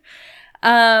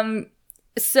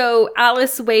 So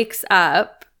Alice wakes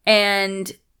up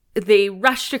and they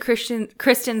rush to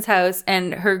Kristen's house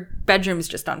and her bedroom's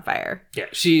just on fire.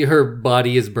 Yeah, her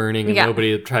body is burning and Yeah.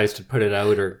 nobody tries to put it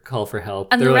out or call for help.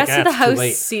 And They're the like, rest of the "Ah, it's too house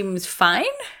late." seems fine.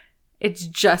 It's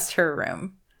just her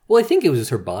room. Well, I think it was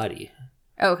her body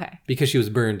Okay. because she was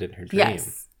burned in her dream.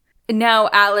 Yes. Now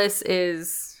Alice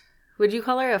is, would you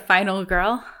call her a final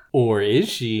girl? Or is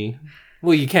she?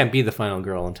 Well, you can't be the final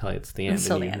girl until it's the end.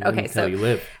 Until and the you- end. Okay, until so- you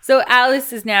live. So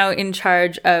Alice is now in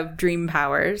charge of dream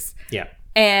powers. Yeah.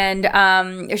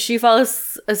 And she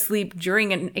falls asleep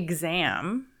during an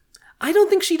exam. I don't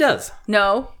think she does.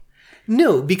 No?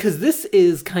 No, because this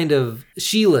is kind of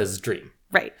Sheila's dream.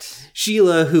 Right.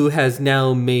 Sheila, who has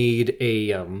now made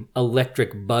a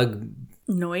electric bug.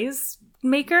 Noise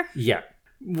maker? Yeah.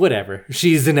 Whatever.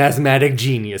 She's an asthmatic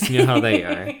genius. You know how they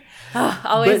are.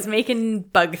 Always making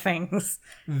bug things.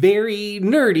 Very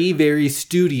nerdy, very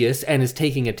studious, and is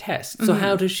taking a test. Mm-hmm. So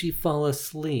how does she fall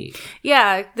asleep?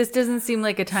 Yeah, this doesn't seem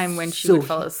like a time when she So- would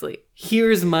fall asleep.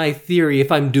 Here's my theory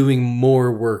if I'm doing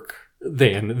more work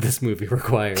than this movie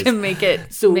requires. To make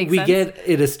it So make we sense. get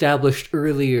it established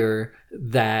earlier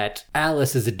that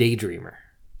Alice is a daydreamer.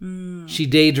 She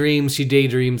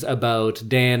daydreams about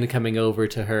Dan coming over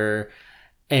to her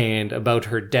and about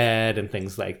her dad and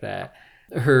things like that.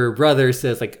 Her brother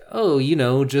says like,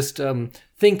 oh, just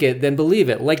think it, then believe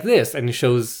it, like this. And he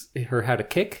shows her how to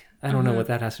kick. I don't know what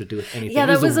that has to do with anything. Yeah, It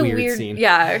that was a weird weird scene.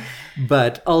 Yeah.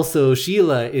 But also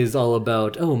Sheila is all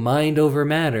about, mind over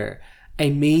matter.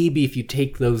 And maybe if you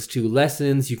take those two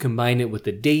lessons, you combine it with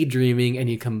the daydreaming and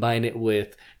you combine it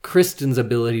with Kristen's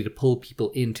ability to pull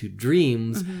people into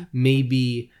dreams,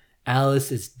 maybe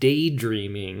Alice is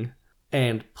daydreaming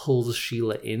and pulls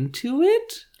Sheila into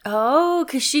it? Oh,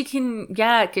 because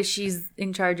because she's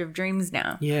in charge of dreams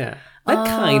now. Yeah. That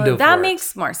kind of That works.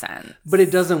 makes more sense. But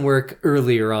it doesn't work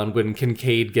earlier on when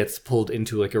Kincaid gets pulled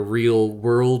into like a real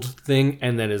world thing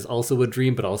and then is also a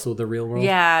dream, but also the real world.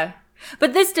 Yeah.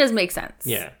 But this does make sense.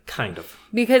 Yeah, kind of.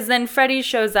 Because then Freddy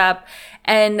shows up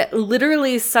and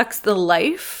literally sucks the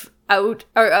life out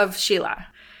of Sheila,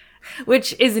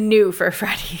 which is new for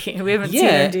Freddy. We haven't seen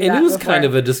Yeah, him do and that it was before. kind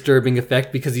of a disturbing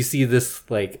effect because you see this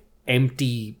like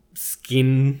empty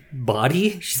skin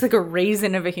body. She's like a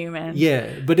raisin of a human.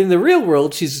 Yeah, but in the real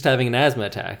world, she's just having an asthma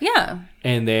attack. Yeah.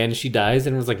 And then she dies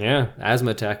and was like, yeah,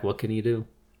 asthma attack, what can you do?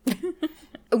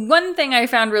 One thing I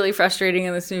found really frustrating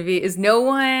in this movie is no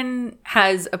one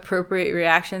has appropriate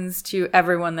reactions to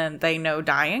everyone that they know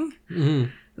dying.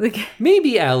 Mm-hmm. Like,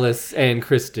 maybe Alice and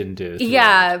Kristen do.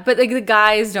 Yeah, but like the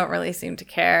guys don't really seem to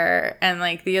care, and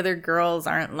like the other girls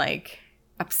aren't like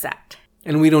upset.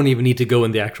 And we don't even need to go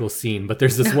in the actual scene, but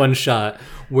there's this one shot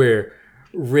where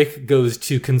Rick goes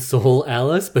to console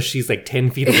Alice, but she's like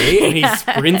 10 feet away, and he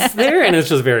sprints there, and it's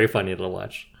just very funny to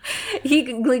watch.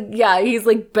 He's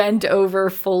like bent over,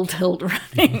 full tilt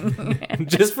running.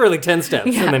 Just for like 10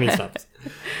 steps, and then he stops.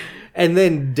 And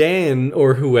then Dan,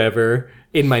 or whoever,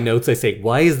 in my notes I say,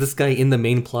 why is this guy in the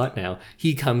main plot now?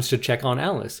 He comes to check on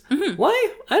Alice. Mm-hmm.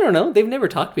 Why? I don't know. They've never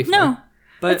talked before. No.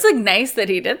 But it's like nice that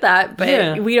he did that,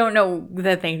 but we don't know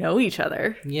that they know each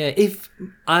other. Yeah, if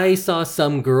I saw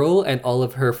some girl and all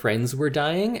of her friends were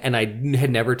dying and I had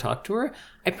never talked to her,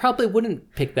 I probably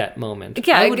wouldn't pick that moment.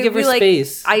 Yeah, I would give her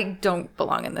space. I don't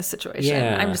belong in this situation.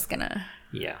 Yeah. I'm just gonna...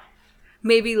 Yeah.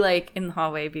 Maybe like in the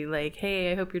hallway be like,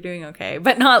 hey, I hope you're doing okay.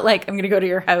 But not like, I'm gonna go to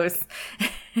your house,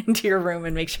 into your room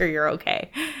and make sure you're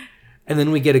okay. And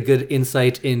then we get a good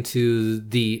insight into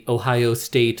the Ohio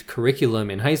State curriculum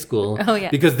in high school. Oh, yeah.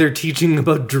 Because they're teaching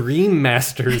about Dream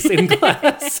Masters in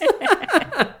class.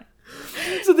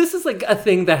 So this is like a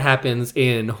thing that happens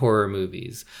in horror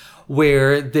movies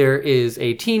where there is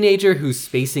a teenager who's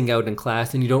spacing out in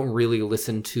class and you don't really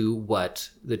listen to what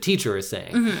the teacher is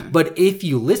saying. Mm-hmm. But if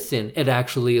you listen, it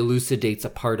actually elucidates a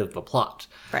part of the plot.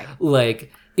 Right.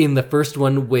 Like... in the first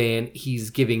one, when he's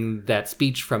giving that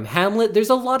speech from Hamlet, there's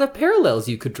a lot of parallels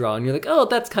you could draw, and you're like, oh,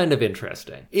 that's kind of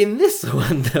interesting. In this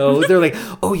one, though, they're like,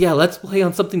 oh yeah, let's play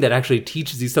on something that actually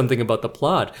teaches you something about the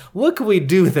plot. What can we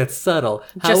do that's subtle?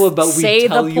 How about we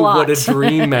tell you what a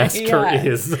Dream Master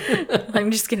is? I'm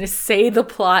just going to say the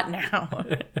plot now.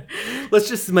 Let's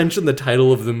just mention the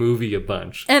title of the movie a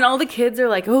bunch. And all the kids are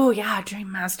like, oh yeah,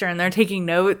 Dream Master, and they're taking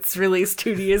notes really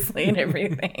studiously and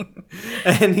everything.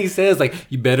 And he says, like,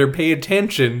 you better pay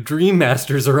attention. Dream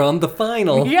Masters are on the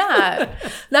final. Yeah.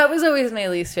 That was always my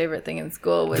least favorite thing in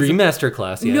school. Was Dream Master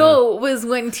class, yeah. No, was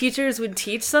when teachers would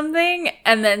teach something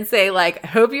and then say, like, I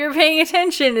hope you're paying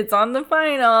attention. It's on the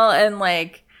final. And,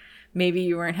 like, maybe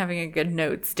you weren't having a good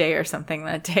notes day or something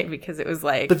that day because it was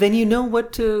like... But then you know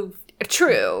what to...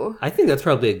 True. I think that's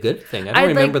probably a good thing. I don't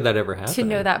remember that ever happening. To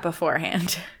know that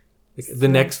beforehand. The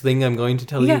next thing I'm going to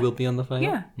tell you will be on the final?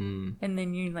 Yeah. And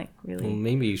then you like really... Well,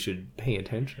 maybe you should pay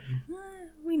attention.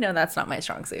 We know that's not my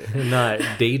strong suit. Not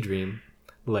daydream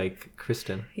like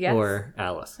Kristen or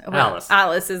Alice. Well,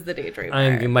 Alice is the daydreamer.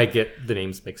 I might get the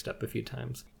names mixed up a few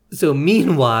times. So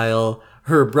meanwhile,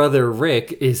 her brother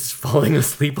Rick is falling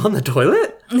asleep on the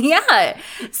toilet? Yeah.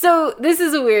 So this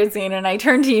is a weird scene, and I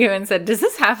turned to you and said, does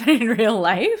this happen in real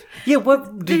life? Yeah,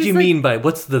 what did you mean by,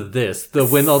 what's this? The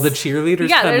when all the cheerleaders come in?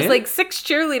 Yeah, there's like 6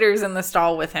 cheerleaders in the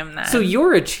stall with him then. So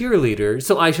you're a cheerleader,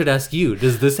 so I should ask you,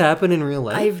 does this happen in real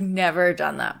life? I've never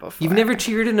done that before. You've never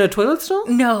cheered in a toilet stall?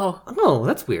 No. Oh,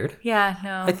 that's weird. Yeah,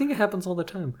 no. I think it happens all the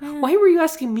time. Why were you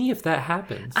asking me if that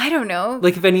happens? I don't know.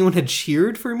 Like if anyone had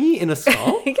cheered for me in a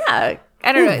stall? Yeah.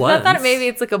 I don't know. I thought maybe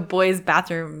it's like a boys'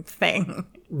 bathroom thing.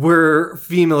 Where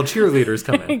female cheerleaders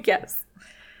come in. Yes.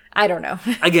 I don't know.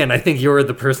 Again, I think you're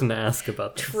the person to ask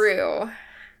about this. True.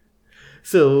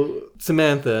 So,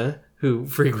 Samantha, who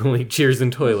frequently cheers in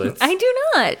toilets. I do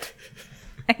not.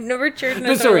 I've never cheered in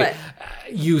a toilet.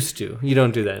 Used to. You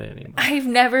don't do that anymore. I've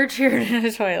never cheered in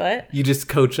a toilet. You just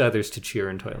coach others to cheer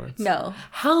in toilets. No.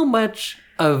 How much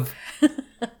of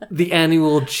the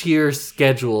annual cheer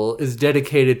schedule is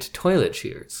dedicated to toilet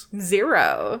cheers?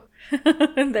 0.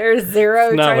 There's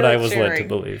 0 not what I was cheering. led to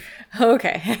believe.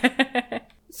 Okay.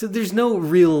 So there's no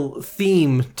real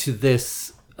theme to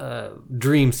this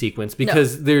dream sequence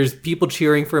because there's people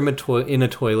cheering for him in a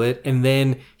toilet, and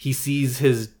then he sees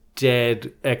his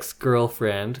dead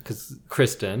ex-girlfriend, because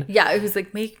Kristen. Yeah, it was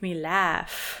like, make me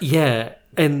laugh. Yeah,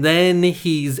 and then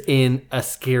he's in a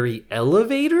scary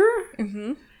elevator.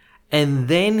 Mm-hmm. And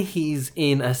then he's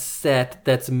in a set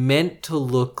that's meant to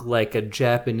look like a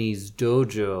Japanese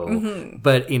dojo,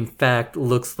 but in fact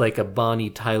looks like a Bonnie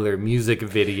Tyler music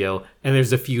video. And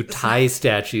there's a few Thai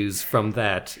statues from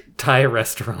that Thai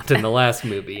restaurant in the last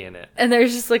movie in it. And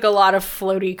there's just like a lot of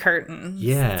floaty curtains.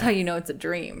 Yeah. That's how you know it's a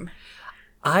dream.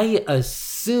 I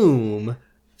assume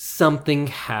something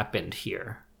happened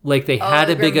here. Like they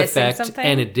had a big effect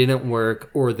and it didn't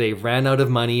work, or they ran out of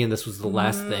money and this was the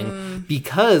last thing.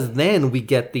 Because then we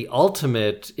get the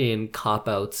ultimate in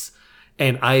cop-outs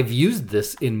And I've used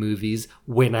this in movies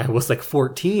when I was like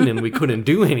 14 and we couldn't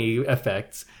do any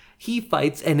effects. He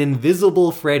fights an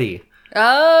invisible Freddy.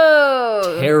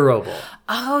 Oh. Terrible.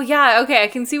 Oh, yeah. Okay, I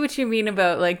can see what you mean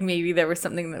about, like, maybe there was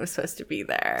something that was supposed to be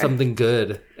there. Something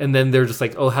good. And then they're just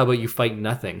like, oh, how about you fight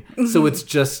nothing? So it's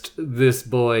just this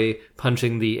boy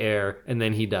punching the air and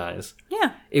then he dies.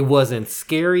 Yeah. It wasn't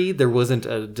scary. There wasn't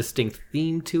a distinct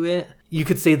theme to it. You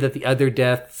could say that the other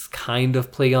deaths kind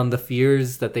of play on the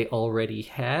fears that they already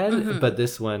had, but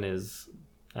this one is,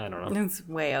 I don't know. It's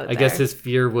way out there. I guess his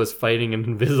fear was fighting an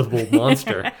invisible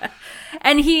monster.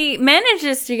 And he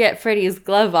manages to get Freddy's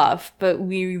glove off, but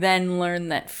we then learn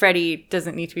that Freddy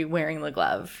doesn't need to be wearing the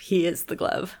glove. He is the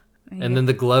glove. And then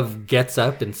the glove gets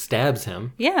up and stabs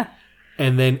him. Yeah.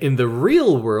 And then in the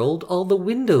real world, all the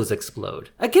windows explode.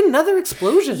 Again, another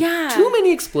explosion. Yeah. Too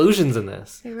many explosions in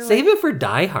this. were Save it for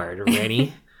Die Hard,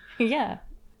 Rennie. Yeah.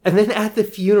 And then at the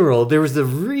funeral, there was a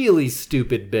really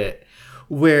stupid bit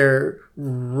where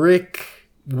Rick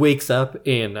wakes up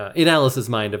in Alice's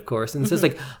mind, of course, and says,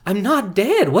 like, I'm not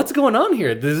dead. What's going on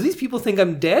here? Do these people think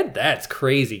I'm dead? That's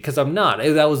crazy, because I'm not.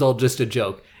 That was all just a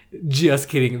joke. Just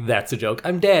kidding. That's a joke.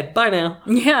 I'm dead. Bye now.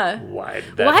 Yeah. Why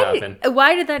did that happen?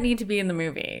 Why did that need to be in the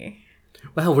movie?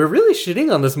 Wow, we're really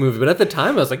shitting on this movie, but at the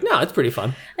time I was like, no, it's pretty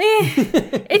fun.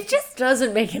 It just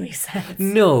doesn't make any sense.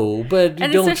 No, but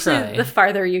And don't especially try. the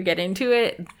farther you get into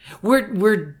it.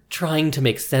 We're trying to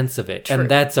make sense of it, and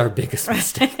that's our biggest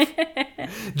mistake.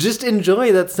 Just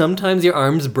enjoy that sometimes your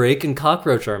arms break and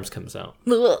cockroach arms comes out.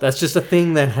 Ugh, That's just a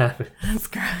thing that happens. that's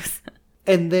gross.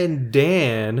 And then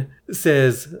Dan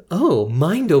says, oh,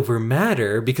 mind over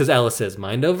matter, because Alice says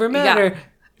mind over matter. Yeah.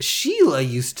 Sheila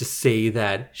used to say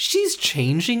that she's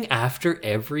changing after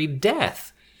every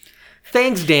death.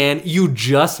 Thanks, Dan. You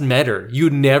just met her.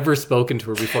 You'd never spoken to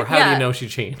her before. How do Yeah. you know she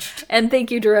changed? And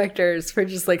thank you, directors, for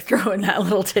just like throwing that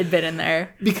little tidbit in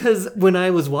there. Because when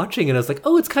I was watching it, I was like,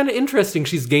 oh, it's kind of interesting.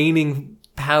 She's gaining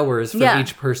powers from Yeah.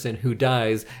 each person who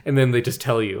dies. And then they just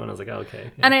tell you. And I was like, oh, okay.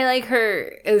 Yeah. And I like her,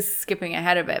 is skipping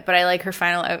ahead a bit, but I like her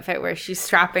final outfit where she's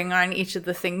strapping on each of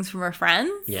the things from her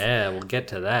friends. Yeah, we'll get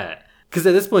to that. Because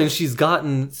at this point, she's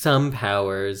gotten some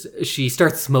powers. She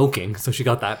starts smoking, so she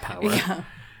got that power. Yeah.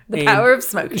 The And power of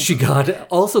smoking. She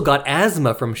also got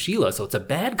asthma from Sheila, so it's a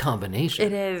bad combination.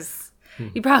 It is.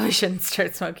 You probably shouldn't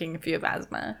start smoking if you have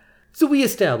asthma. So we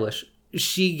establish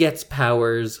she gets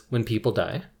powers when people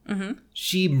die. Mm-hmm.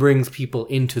 She brings people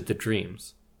into the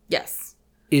dreams. Yes.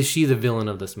 Is she the villain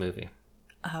of this movie?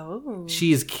 Oh.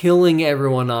 She is killing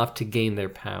everyone off to gain their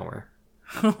power.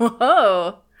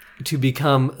 Whoa. To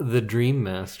become the Dream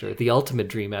Master, the ultimate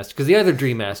Dream Master. Because the other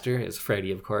Dream Master is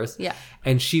Freddy, of course. Yeah.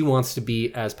 And she wants to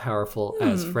be as powerful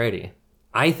as Freddy.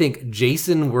 I think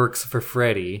Jason works for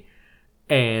Freddy,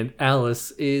 and Alice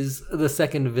is the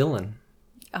second villain.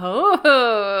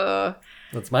 Oh.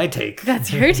 That's my take.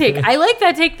 That's your take. I like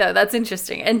that take, though. That's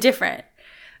interesting and different.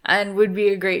 And would be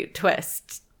a great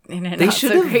twist in a not so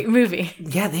should've- great movie.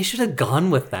 Yeah, they should have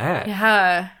gone with that.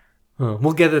 Yeah.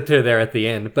 We'll get it to there at the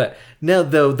end. But now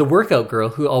the workout girl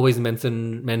who always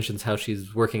mentions how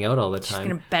she's working out all the She's time.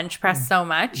 going to bench press so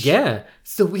much. Yeah.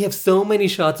 So we have so many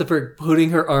shots of her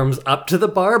putting her arms up to the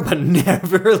bar, but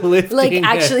never lifting Like it.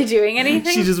 actually doing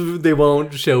anything? They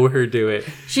won't show her do it.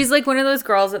 She's like one of those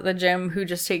girls at the gym who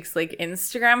just takes like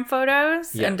Instagram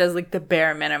photos Yeah. and does like the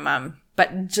bare minimum,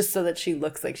 but just so that she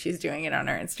looks like she's doing it on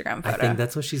her Instagram photo. I think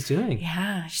that's what she's doing.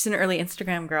 Yeah, she's an early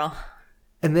Instagram girl.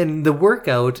 And then the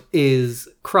workout is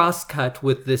cross-cut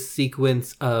with this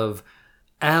sequence of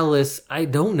Alice. I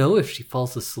don't know if she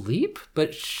falls asleep,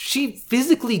 but she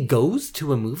physically goes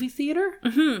to a movie theater?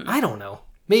 Mm-hmm. I don't know.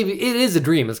 Maybe it is a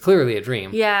dream. It's clearly a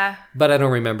dream. Yeah. But I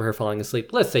don't remember her falling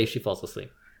asleep. Let's say she falls asleep.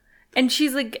 And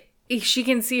she's like, she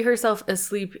can see herself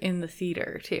asleep in the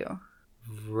theater too.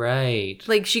 Right.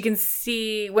 Like she can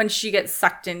see when she gets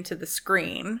sucked into the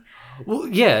screen. Well,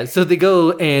 yeah, so they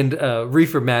go and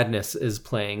Reefer Madness is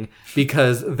playing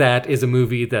because that is a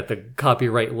movie that the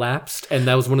copyright lapsed, and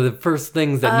that was one of the first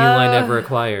things that New Line ever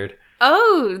acquired.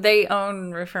 Oh, they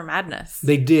own Reefer Madness.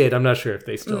 They did. I'm not sure if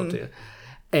they still do.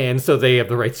 And so they have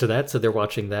the rights to that, so they're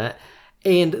watching that.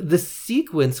 And the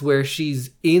sequence where she's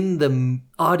in the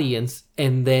audience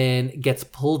and then gets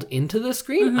pulled into the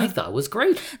screen, I thought was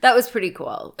great. That was pretty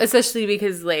cool, especially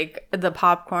because like the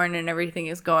popcorn and everything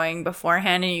is going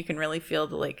beforehand, and you can really feel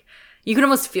you can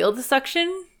almost feel the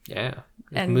suction. Yeah,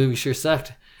 the And- movie sure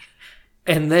sucked.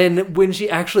 And then when she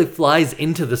actually flies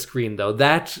into the screen, though,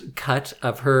 that cut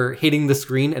of her hitting the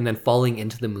screen and then falling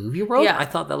into the movie world, Yeah. I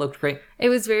thought that looked great. It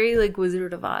was very like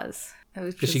Wizard of Oz. It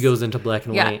was Because just, she goes into black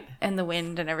and yeah, white. and the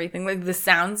wind and everything. Like it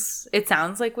sounds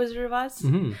like Wizard of Oz.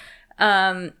 Mm-hmm.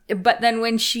 But then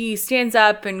when she stands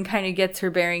up and kind of gets her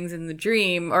bearings in the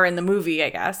dream, or in the movie, I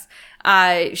guess,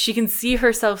 she can see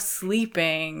herself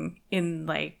sleeping in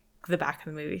like the back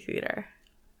of the movie theater.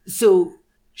 So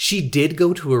she did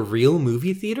go to a real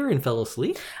movie theater and fell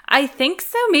asleep? I think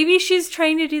so. Maybe she's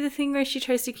trying to do the thing where she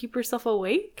tries to keep herself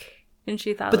awake. And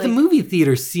she thought, But the movie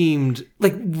theater seemed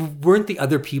like, weren't the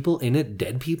other people in it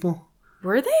dead people?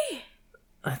 Were they?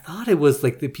 I thought it was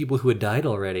like the people who had died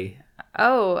already.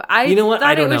 Oh, You know what? thought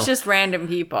I don't it was know. just random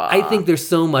people. I think there's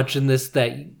so much in this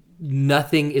that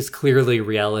nothing is clearly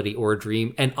reality or a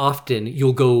dream, and often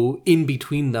you'll go in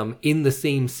between them in the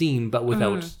same scene, but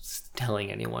without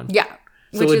telling anyone. Yeah.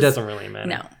 So it doesn't really matter.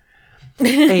 No.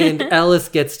 And Alice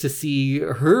gets to see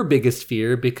her biggest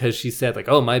fear because she said, like,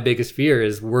 oh, my biggest fear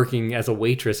is working as a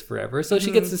waitress forever. So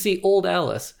she gets to see old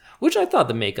Alice, which I thought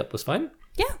the makeup was fine.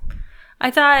 Yeah.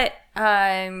 I thought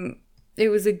it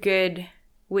was a good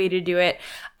way to do it.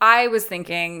 I was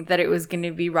thinking that it was going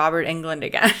to be Robert Englund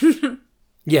again.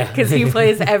 Yeah. Because he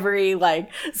plays every,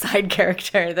 like, side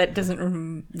character that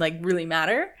doesn't, like, really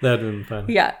matter. That would have been fun.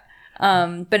 Yeah.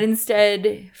 But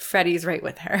instead, Freddy's right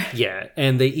with her. Yeah.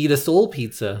 And they eat a soul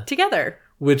pizza, Together.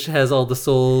 which has all the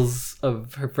souls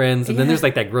of her friends. And then there's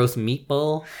like that gross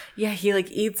meatball. Yeah, he,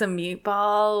 like, eats a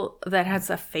meatball that has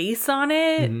a face on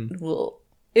it. Well,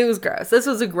 it was gross. This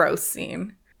was a gross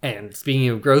scene. And speaking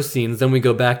of gross scenes, then we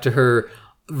go back to her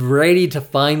ready to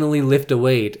finally lift a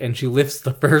weight, and she lifts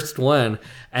the first one,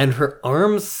 and her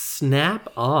arms snap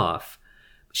off.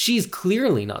 She's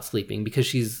clearly not sleeping because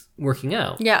she's working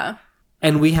out. Yeah.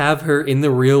 And we have her in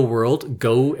the real world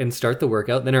go and start the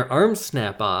workout, then her arms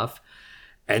snap off,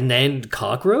 and then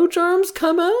cockroach arms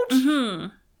come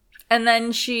out? And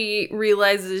then she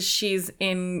realizes she's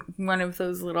in one of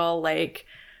those little, like,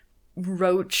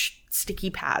 roach sticky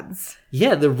pads.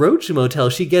 Yeah, the Roach Motel,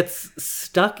 she gets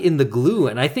stuck in the glue,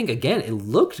 and I think, again, it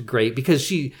looked great because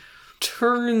she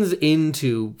turns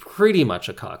into pretty much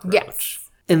a cockroach. Yes.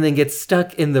 And then gets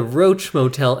stuck in the Roach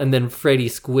Motel, and then Freddy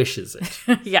squishes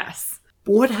it. Yes.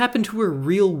 What happened to her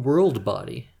real world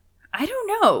body? I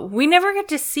don't know. We never get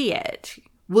to see it.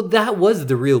 Well, that was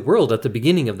the real world at the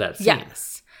beginning of that scene.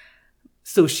 Yes.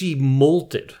 So she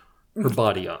molted her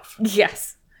body off.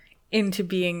 Yes. Into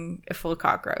being a full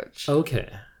cockroach. Okay.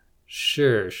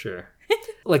 Sure.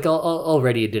 Like,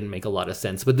 already it didn't make a lot of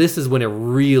sense, but this is when it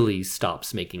really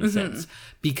stops making sense.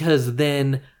 Because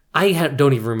then,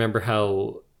 don't even remember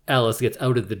how Alice gets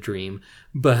out of the dream,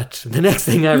 but the next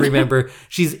thing I remember,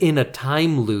 she's in a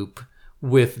time loop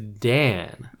with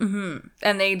Dan.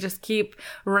 And they just keep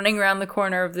running around the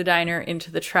corner of the diner into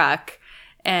the truck.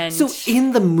 And So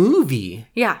in the movie,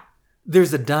 yeah.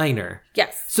 there's a diner.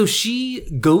 Yes. So she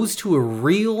goes to a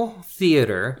real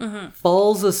theater,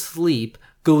 falls asleep,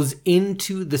 goes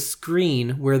into the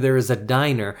screen where there is a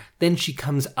diner. Then she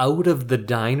comes out of the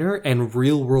diner and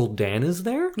real world Dan is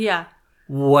there? Yeah.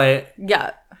 What?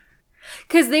 Yeah.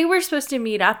 Because they were supposed to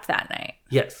meet up that night.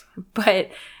 Yes. But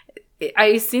I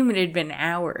assume it had been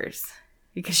hours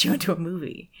because she went to a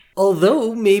movie.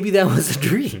 Although maybe that was a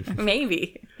dream.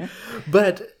 Maybe.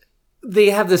 But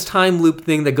they have this time loop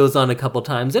thing that goes on a couple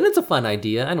times, and it's a fun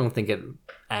idea. I don't think it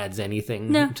adds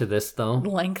anything to this, though.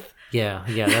 Length. Yeah,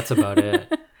 that's about it.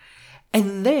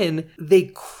 And then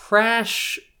they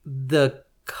crash the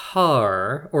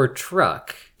car or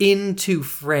truck into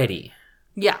Freddy.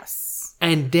 Yes.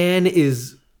 And Dan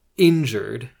is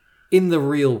injured in the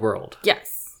real world.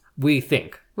 Yes. We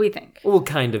think. We think. Well,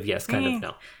 kind of yes, kind of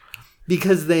no.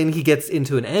 Because then he gets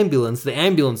into an ambulance. The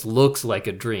ambulance looks like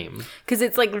a dream. Because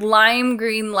it's like lime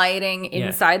green lighting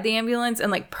inside the ambulance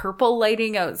and like purple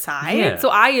lighting outside. Yeah. So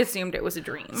I assumed it was a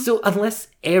dream. So unless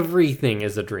everything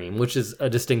is a dream, which is a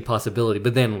distinct possibility,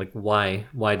 but then like why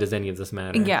does any of this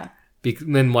matter? Yeah.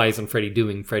 Then why isn't Freddy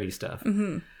doing Freddy stuff?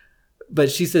 But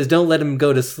she says, don't let him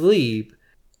go to sleep.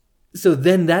 So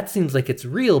then that seems like it's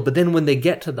real. But then when they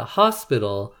get to the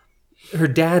hospital, her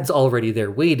dad's already there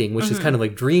waiting, which is kind of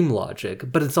like dream logic.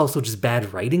 But it's also just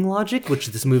bad writing logic, which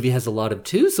this movie has a lot of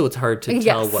too. So it's hard to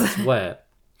tell what's what.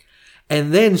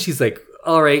 And then she's like,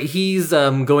 all right, he's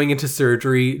going into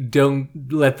surgery. Don't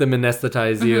let them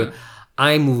anesthetize you.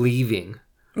 I'm leaving.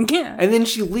 Yeah. And then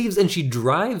she leaves and she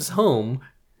drives home,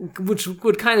 which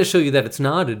would kind of show you that it's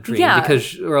not a dream,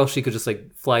 because or else she could just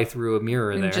like fly through a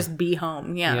mirror And there. just be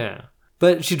home. Yeah.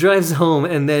 But she drives home,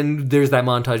 and then there's that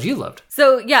montage you loved.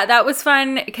 So yeah, that was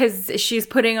fun because she's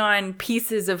putting on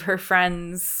pieces of her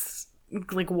friends'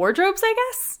 like wardrobes, I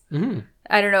guess.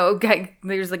 I don't know.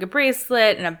 There's like a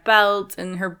bracelet and a belt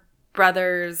and her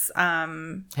brother's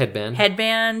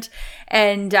headband,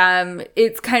 and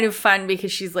it's kind of fun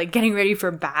because she's like getting ready for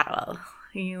battle.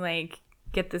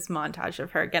 get this montage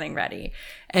of her getting ready.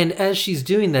 And as she's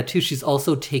doing that too, she's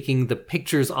also taking the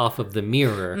pictures off of the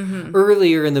mirror.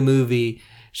 Earlier in the movie,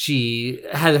 she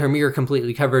had her mirror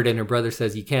completely covered and her brother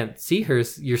says, you can't see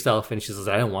yourself. And she says,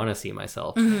 I don't want to see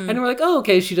myself. And we're like, oh,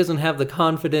 okay, she doesn't have the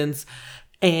confidence.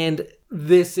 And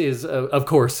this is, of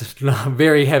course,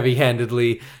 very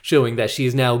heavy-handedly showing that she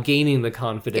is now gaining the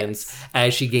confidence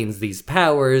as she gains these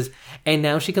powers. And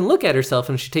now she can look at herself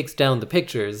and she takes down the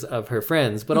pictures of her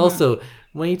friends. But also,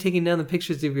 when you're taking down the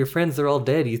pictures of your friends, they're all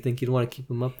dead. You think you'd want to keep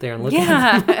them up there and look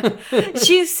at them.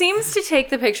 She seems to take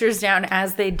the pictures down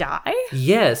as they die.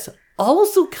 Yes.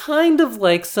 Also kind of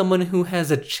like someone who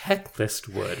has a checklist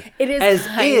would. It is as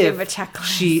kind if of a checklist.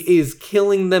 She is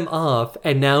killing them off,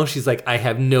 and now she's like, I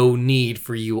have no need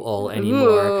for you all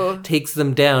anymore. Ooh. Takes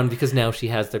them down because now she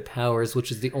has their powers,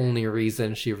 which is the only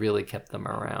reason she really kept them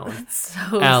around.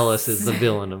 So Alice is the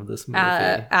villain of this movie.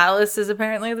 Alice is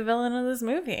apparently the villain of this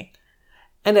movie.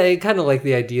 And I kind of like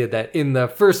the idea that in the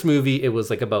first movie, it was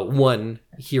like about one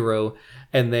hero.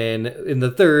 And then in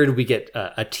the third, we get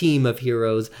a team of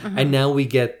heroes. And now we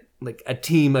get like a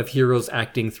team of heroes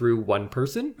acting through one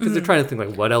person. Because they're trying to think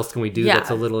like, what else can we do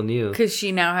that's a little new? Because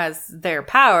she now has their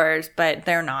powers, but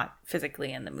they're not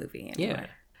physically in the movie anymore. Yeah.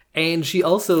 And she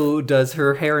also does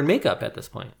her hair and makeup at this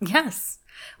point. Yes.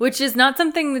 Which is not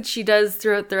something that she does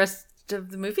throughout the rest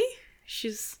of the movie.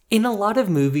 She's... In a lot of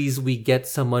movies, we get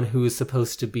someone who is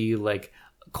supposed to be like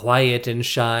quiet and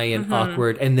shy and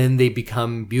awkward, and then they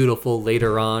become beautiful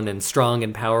later on and strong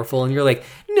and powerful. And you're like,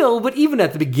 no, but even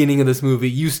at the beginning of this movie,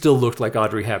 you still looked like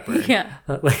Audrey Hepburn. Yeah.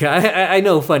 Like, I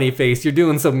know, funny face, you're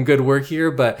doing some good work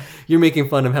here, but you're making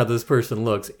fun of how this person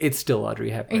looks. It's still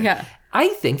Audrey Hepburn. Yeah. I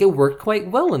think it worked quite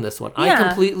well in this one. Yeah. I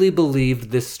completely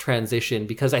believed this transition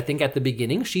because I think at the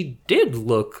beginning she did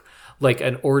look like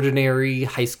an ordinary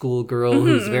high school girl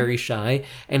who's very shy.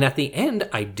 And at the end,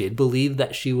 I did believe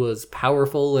that she was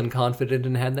powerful and confident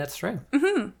and had that strength.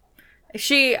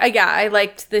 I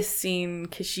liked this scene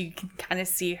because you can kind of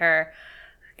see her,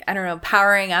 I don't know,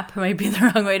 powering up might be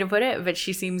the wrong way to put it, but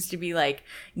she seems to be like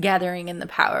gathering in the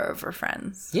power of her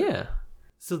friends. Yeah.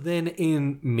 So then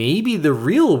in maybe the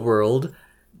real world,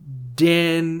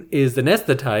 Dan is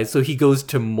anesthetized, so he goes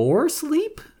to more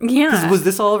sleep? Yeah. Was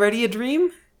this already a dream?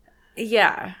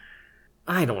 Yeah.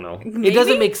 I don't know. Maybe? It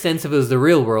doesn't make sense if it was the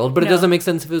real world, but it No. doesn't make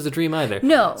sense if it was a dream either.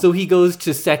 No. So he goes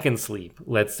to second sleep,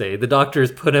 let's say. The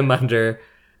doctors put him under,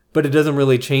 but it doesn't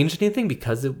really change anything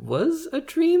because it was a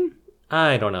dream?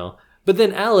 I don't know. But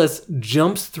then Alice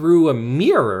jumps through a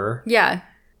mirror Yeah.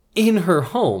 in her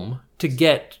home to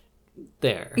get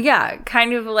there. Yeah.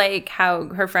 Kind of like how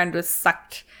her friend was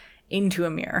sucked into a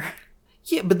mirror.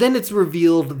 Yeah, but then it's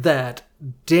revealed that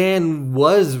Dan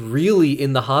was really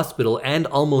in the hospital and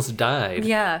almost died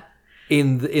Yeah.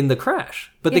 in the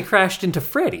crash. But they crashed into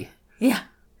Freddy. Yeah.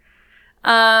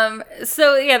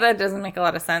 So yeah, that doesn't make a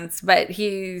lot of sense, but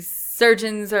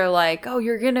surgeons are like, "Oh,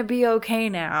 you're going to be okay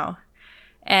now."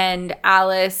 And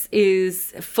Alice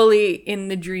is fully in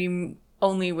the dream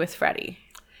only with Freddy.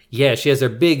 Yeah, she has her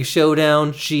big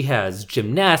showdown. She has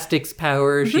gymnastics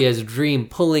power. She has dream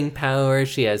pulling power.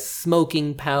 She has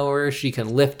smoking power. She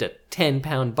can lift a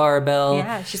 10-pound barbell.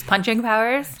 Yeah, she's punching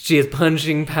powers. She has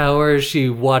punching power. She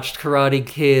watched Karate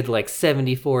Kid like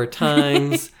 74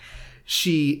 times.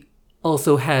 She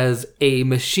also has a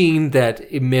machine that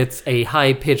emits a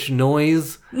high-pitched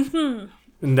noise.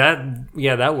 And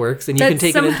that works. And you can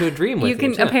take it into a dream with you.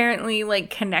 You can apparently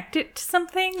like connect it to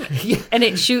something and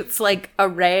it shoots like a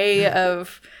ray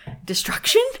of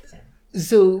destruction.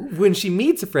 So when she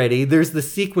meets Freddy, there's the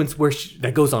sequence where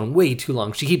that goes on way too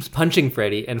long. She keeps punching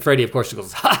Freddy, and Freddy, of course,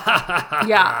 goes, ha, ha, ha, ha.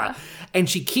 Yeah. And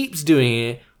she keeps doing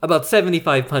it about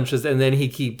 75 punches, and then he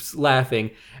keeps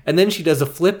laughing. And then she does a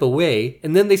flip away,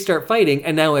 and then they start fighting,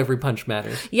 and now every punch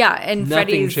matters. Yeah, and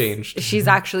Nothing changed. She's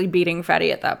actually beating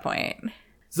Freddy at that point.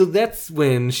 So that's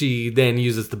when she then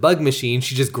uses the bug machine.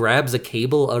 She just grabs a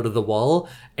cable out of the wall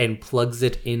and plugs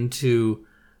it into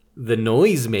the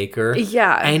noisemaker.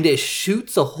 Yeah. And it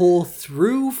shoots a hole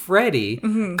through Freddy,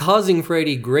 causing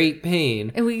Freddy great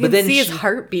pain. And we can see his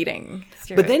heart beating.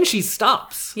 But then she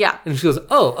stops. Yeah. And she goes,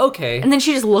 oh, okay. And then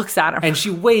she just looks at him. And she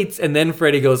waits, and then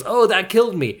Freddy goes, oh, that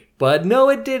killed me. But no,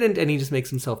 it didn't. And he just makes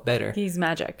himself better. He's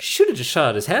magic. Should have just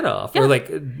shot his head off. Or like,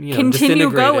 Continue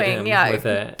disintegrated going. him Yeah. with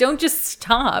it. Don't just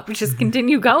stop. Just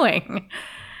continue going.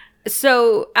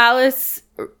 So Alice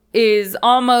is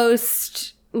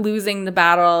almost losing the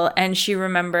battle, and she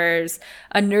remembers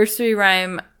a nursery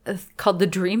rhyme called The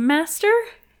Dream Master.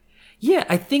 Yeah,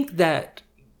 I think that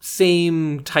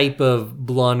same type of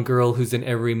blonde girl who's in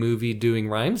every movie doing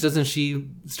rhymes. Doesn't she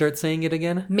start saying it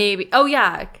again? Maybe. Oh,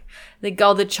 yeah. Like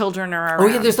all the children are around. Oh,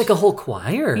 yeah, there's like a whole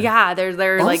choir. Yeah,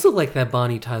 they're also like that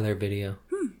Bonnie Tyler video.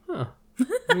 Huh.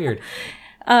 Weird.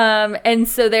 And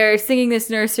so they're singing this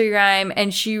nursery rhyme,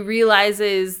 and she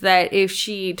realizes that if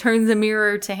she turns a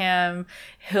mirror to him,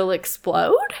 he'll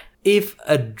explode. If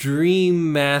a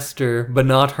dream master, but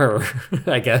not her,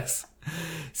 I guess,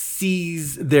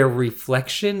 sees their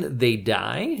reflection, they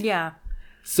die. Yeah.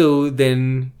 So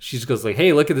then she just goes like,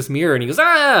 hey, look at this mirror. And he goes,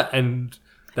 ah! And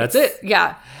that's it.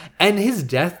 Yeah. And his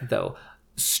death, though,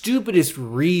 stupidest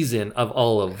reason of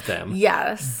all of them.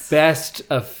 Yes. Best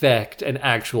effect and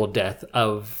actual death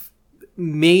of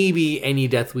maybe any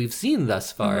death we've seen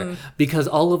thus far. Because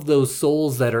all of those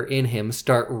souls that are in him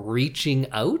start reaching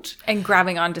out. And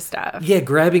grabbing onto stuff. Yeah,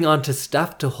 grabbing onto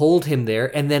stuff to hold him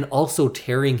there. And then also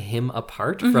tearing him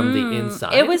apart from the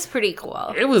inside. It was pretty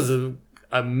cool. It was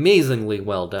amazingly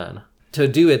well done. To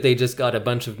do it, they just got a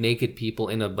bunch of naked people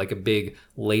in a big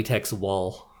latex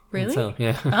wall. Really? And so,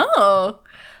 yeah. Oh,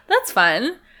 that's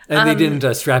fun. And they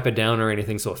didn't strap it down or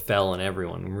anything, so it fell and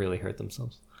everyone really hurt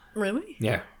themselves. Really?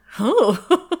 Yeah.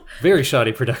 Oh. Very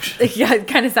shoddy production. Yeah, it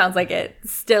kind of sounds like it.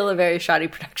 Still a very shoddy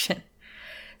production.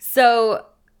 So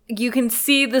you can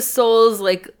see the souls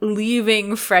like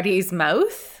leaving Freddy's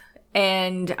mouth,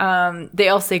 and they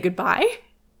all say goodbye.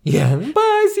 Yeah.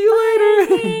 Bye, see you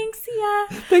later. Thanks,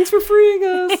 yeah. Thanks for freeing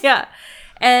us. Yeah.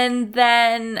 And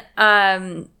then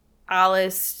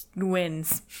Alice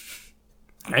wins.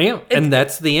 Damn. And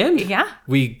that's the end. Yeah.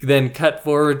 We then cut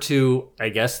forward to, I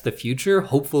guess, the future,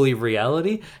 hopefully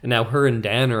reality. And now her and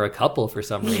Dan are a couple for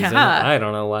some reason. Yeah. I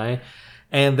don't know why.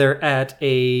 And they're at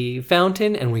a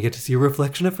fountain, and we get to see a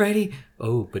reflection of Freddy.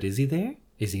 Oh, but is he there?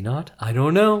 Is he not? I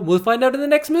don't know. We'll find out in the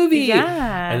next movie.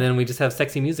 Yeah. And then we just have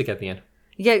sexy music at the end.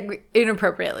 Yeah,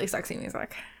 inappropriately sexy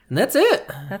music. And that's it.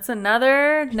 That's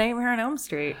another Nightmare on Elm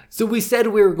Street. So we said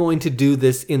we were going to do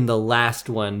this in the last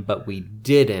one, but we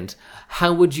didn't.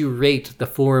 How would you rate the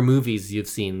 4 movies you've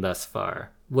seen thus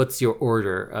far? What's your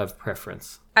order of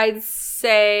preference? I'd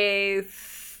say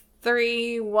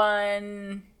 3,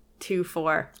 1, 2,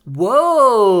 4.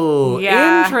 Whoa!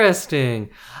 Yeah. Interesting.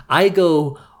 I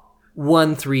go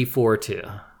 1, 3, 4, 2.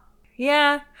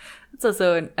 Yeah, that's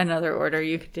also another order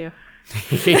you could do.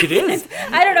 It is.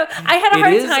 I don't know. I had a It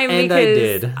hard is, time and I because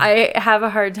did. I have a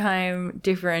hard time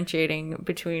differentiating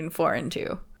between 4 and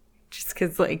 2. Just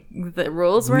because, like, the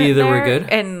rules weren't Neither were there, good?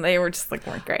 and they were just, like,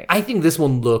 weren't great. I think this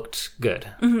one looked good.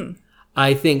 Mm-hmm.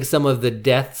 I think some of the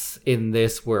deaths in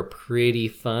this were pretty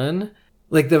fun.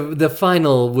 Like the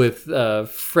final with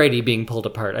Freddy being pulled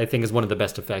apart, I think is one of the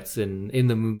best effects in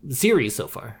the series so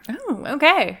far. Oh,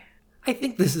 okay. I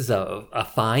think this is a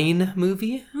fine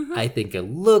movie. Mm-hmm. I think it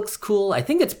looks cool. I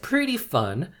think it's pretty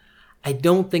fun. I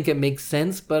don't think it makes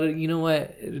sense, but you know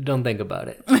what? Don't think about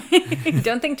it.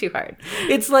 Don't think too hard.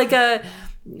 It's like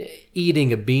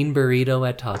eating a bean burrito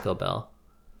at Taco Bell.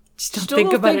 Just Don't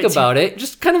think about it.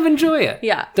 Just kind of enjoy it.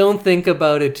 Yeah. Don't think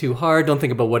about it too hard. Don't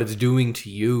think about what it's doing to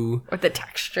you. Or the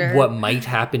texture. What might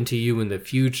happen to you in the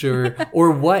future.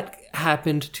 Or what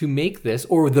happened to make this.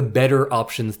 Or the better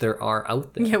options there are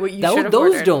out there. Yeah, what you should have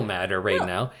Those ordered. don't matter right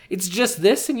now. It's just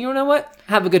this, and you know what?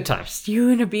 Have a good time. You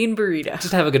and a bean burrito.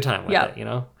 Just have a good time with Yeah. it, you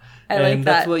know? I like and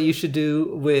that's that. what you should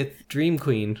do with Dream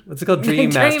Queen. What's it called?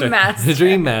 Dream Master. Dream Master.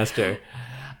 Dream Master.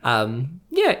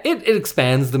 Yeah, it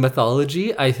expands the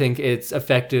mythology. I think it's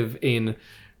effective in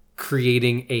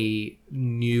creating a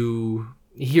new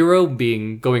hero,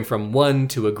 going from one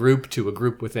to a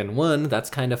group within one. That's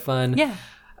kind of fun. Yeah.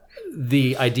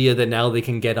 The idea that now they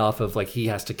can get off of, like, he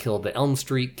has to kill the Elm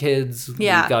Street kids.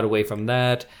 Yeah. We got away from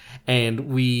that.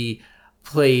 And we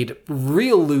played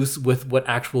real loose with what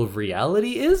actual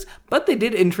reality is, but they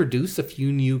did introduce a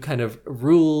few new kind of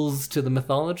rules to the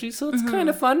mythology, so it's kind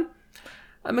of fun.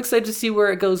 I'm excited to see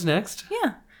where it goes next.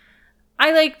 Yeah.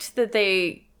 I liked that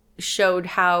they showed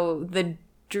how the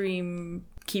dream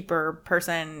keeper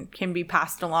person can be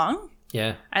passed along.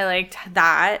 Yeah. I liked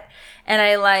that. And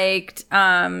I liked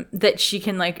that she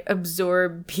can, like,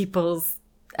 absorb people's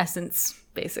essence,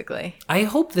 basically. I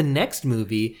hope the next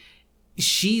movie,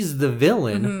 she's the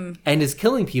villain and is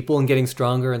killing people and getting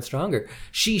stronger and stronger.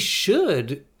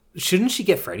 Shouldn't she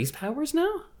get Freddy's powers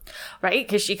now? Right?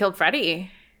 Because she killed Freddy.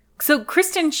 So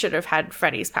Kristen should have had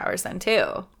Freddy's powers then,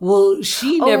 too. Well,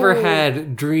 she never Oh.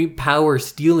 had dream power,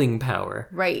 stealing power.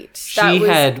 Right. She That was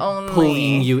had only...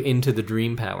 pulling you into the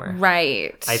dream power.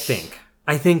 Right. I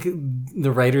think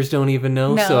the writers don't even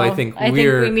know, so I think I think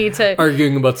we're we need to-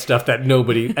 arguing about stuff that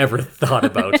nobody ever thought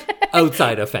about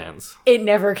outside of fans. It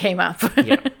never came up.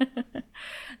 Yeah.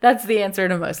 That's the answer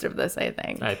to most of this, I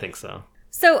think. I think so.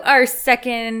 So our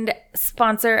second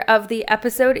sponsor of the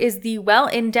episode is the Well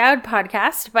Endowed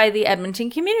podcast by the Edmonton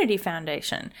Community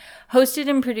Foundation. Hosted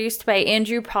and produced by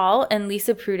Andrew Paul and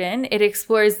Lisa Pruden, it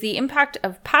explores the impact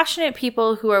of passionate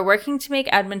people who are working to make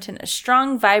Edmonton a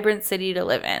strong, vibrant city to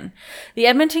live in. The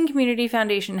Edmonton Community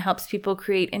Foundation helps people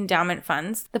create endowment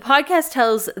funds. The podcast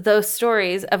tells those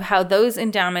stories of how those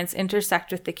endowments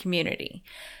intersect with the community.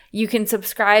 You can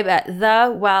subscribe at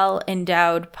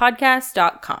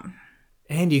thewellendowedpodcast.com.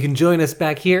 And you can join us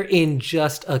back here in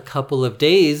just a couple of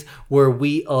days where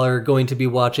we are going to be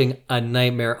watching A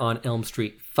Nightmare on Elm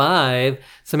Street 5.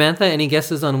 Samantha, any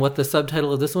guesses on what the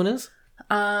subtitle of this one is?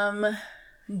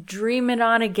 Dream It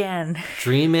On Again.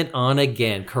 Dream It On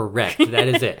Again. Correct. That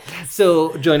is it.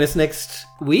 So join us next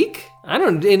week.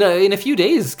 In a few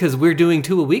days, because we're doing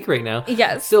 2 a week right now.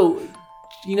 Yes. So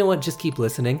you know what? Just keep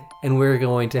listening, and we're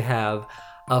going to have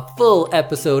a full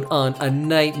episode on A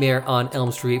Nightmare on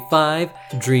Elm Street 5,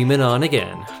 Dreamin' On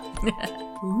Again.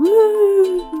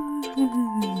 Woo!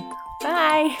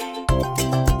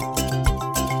 Bye.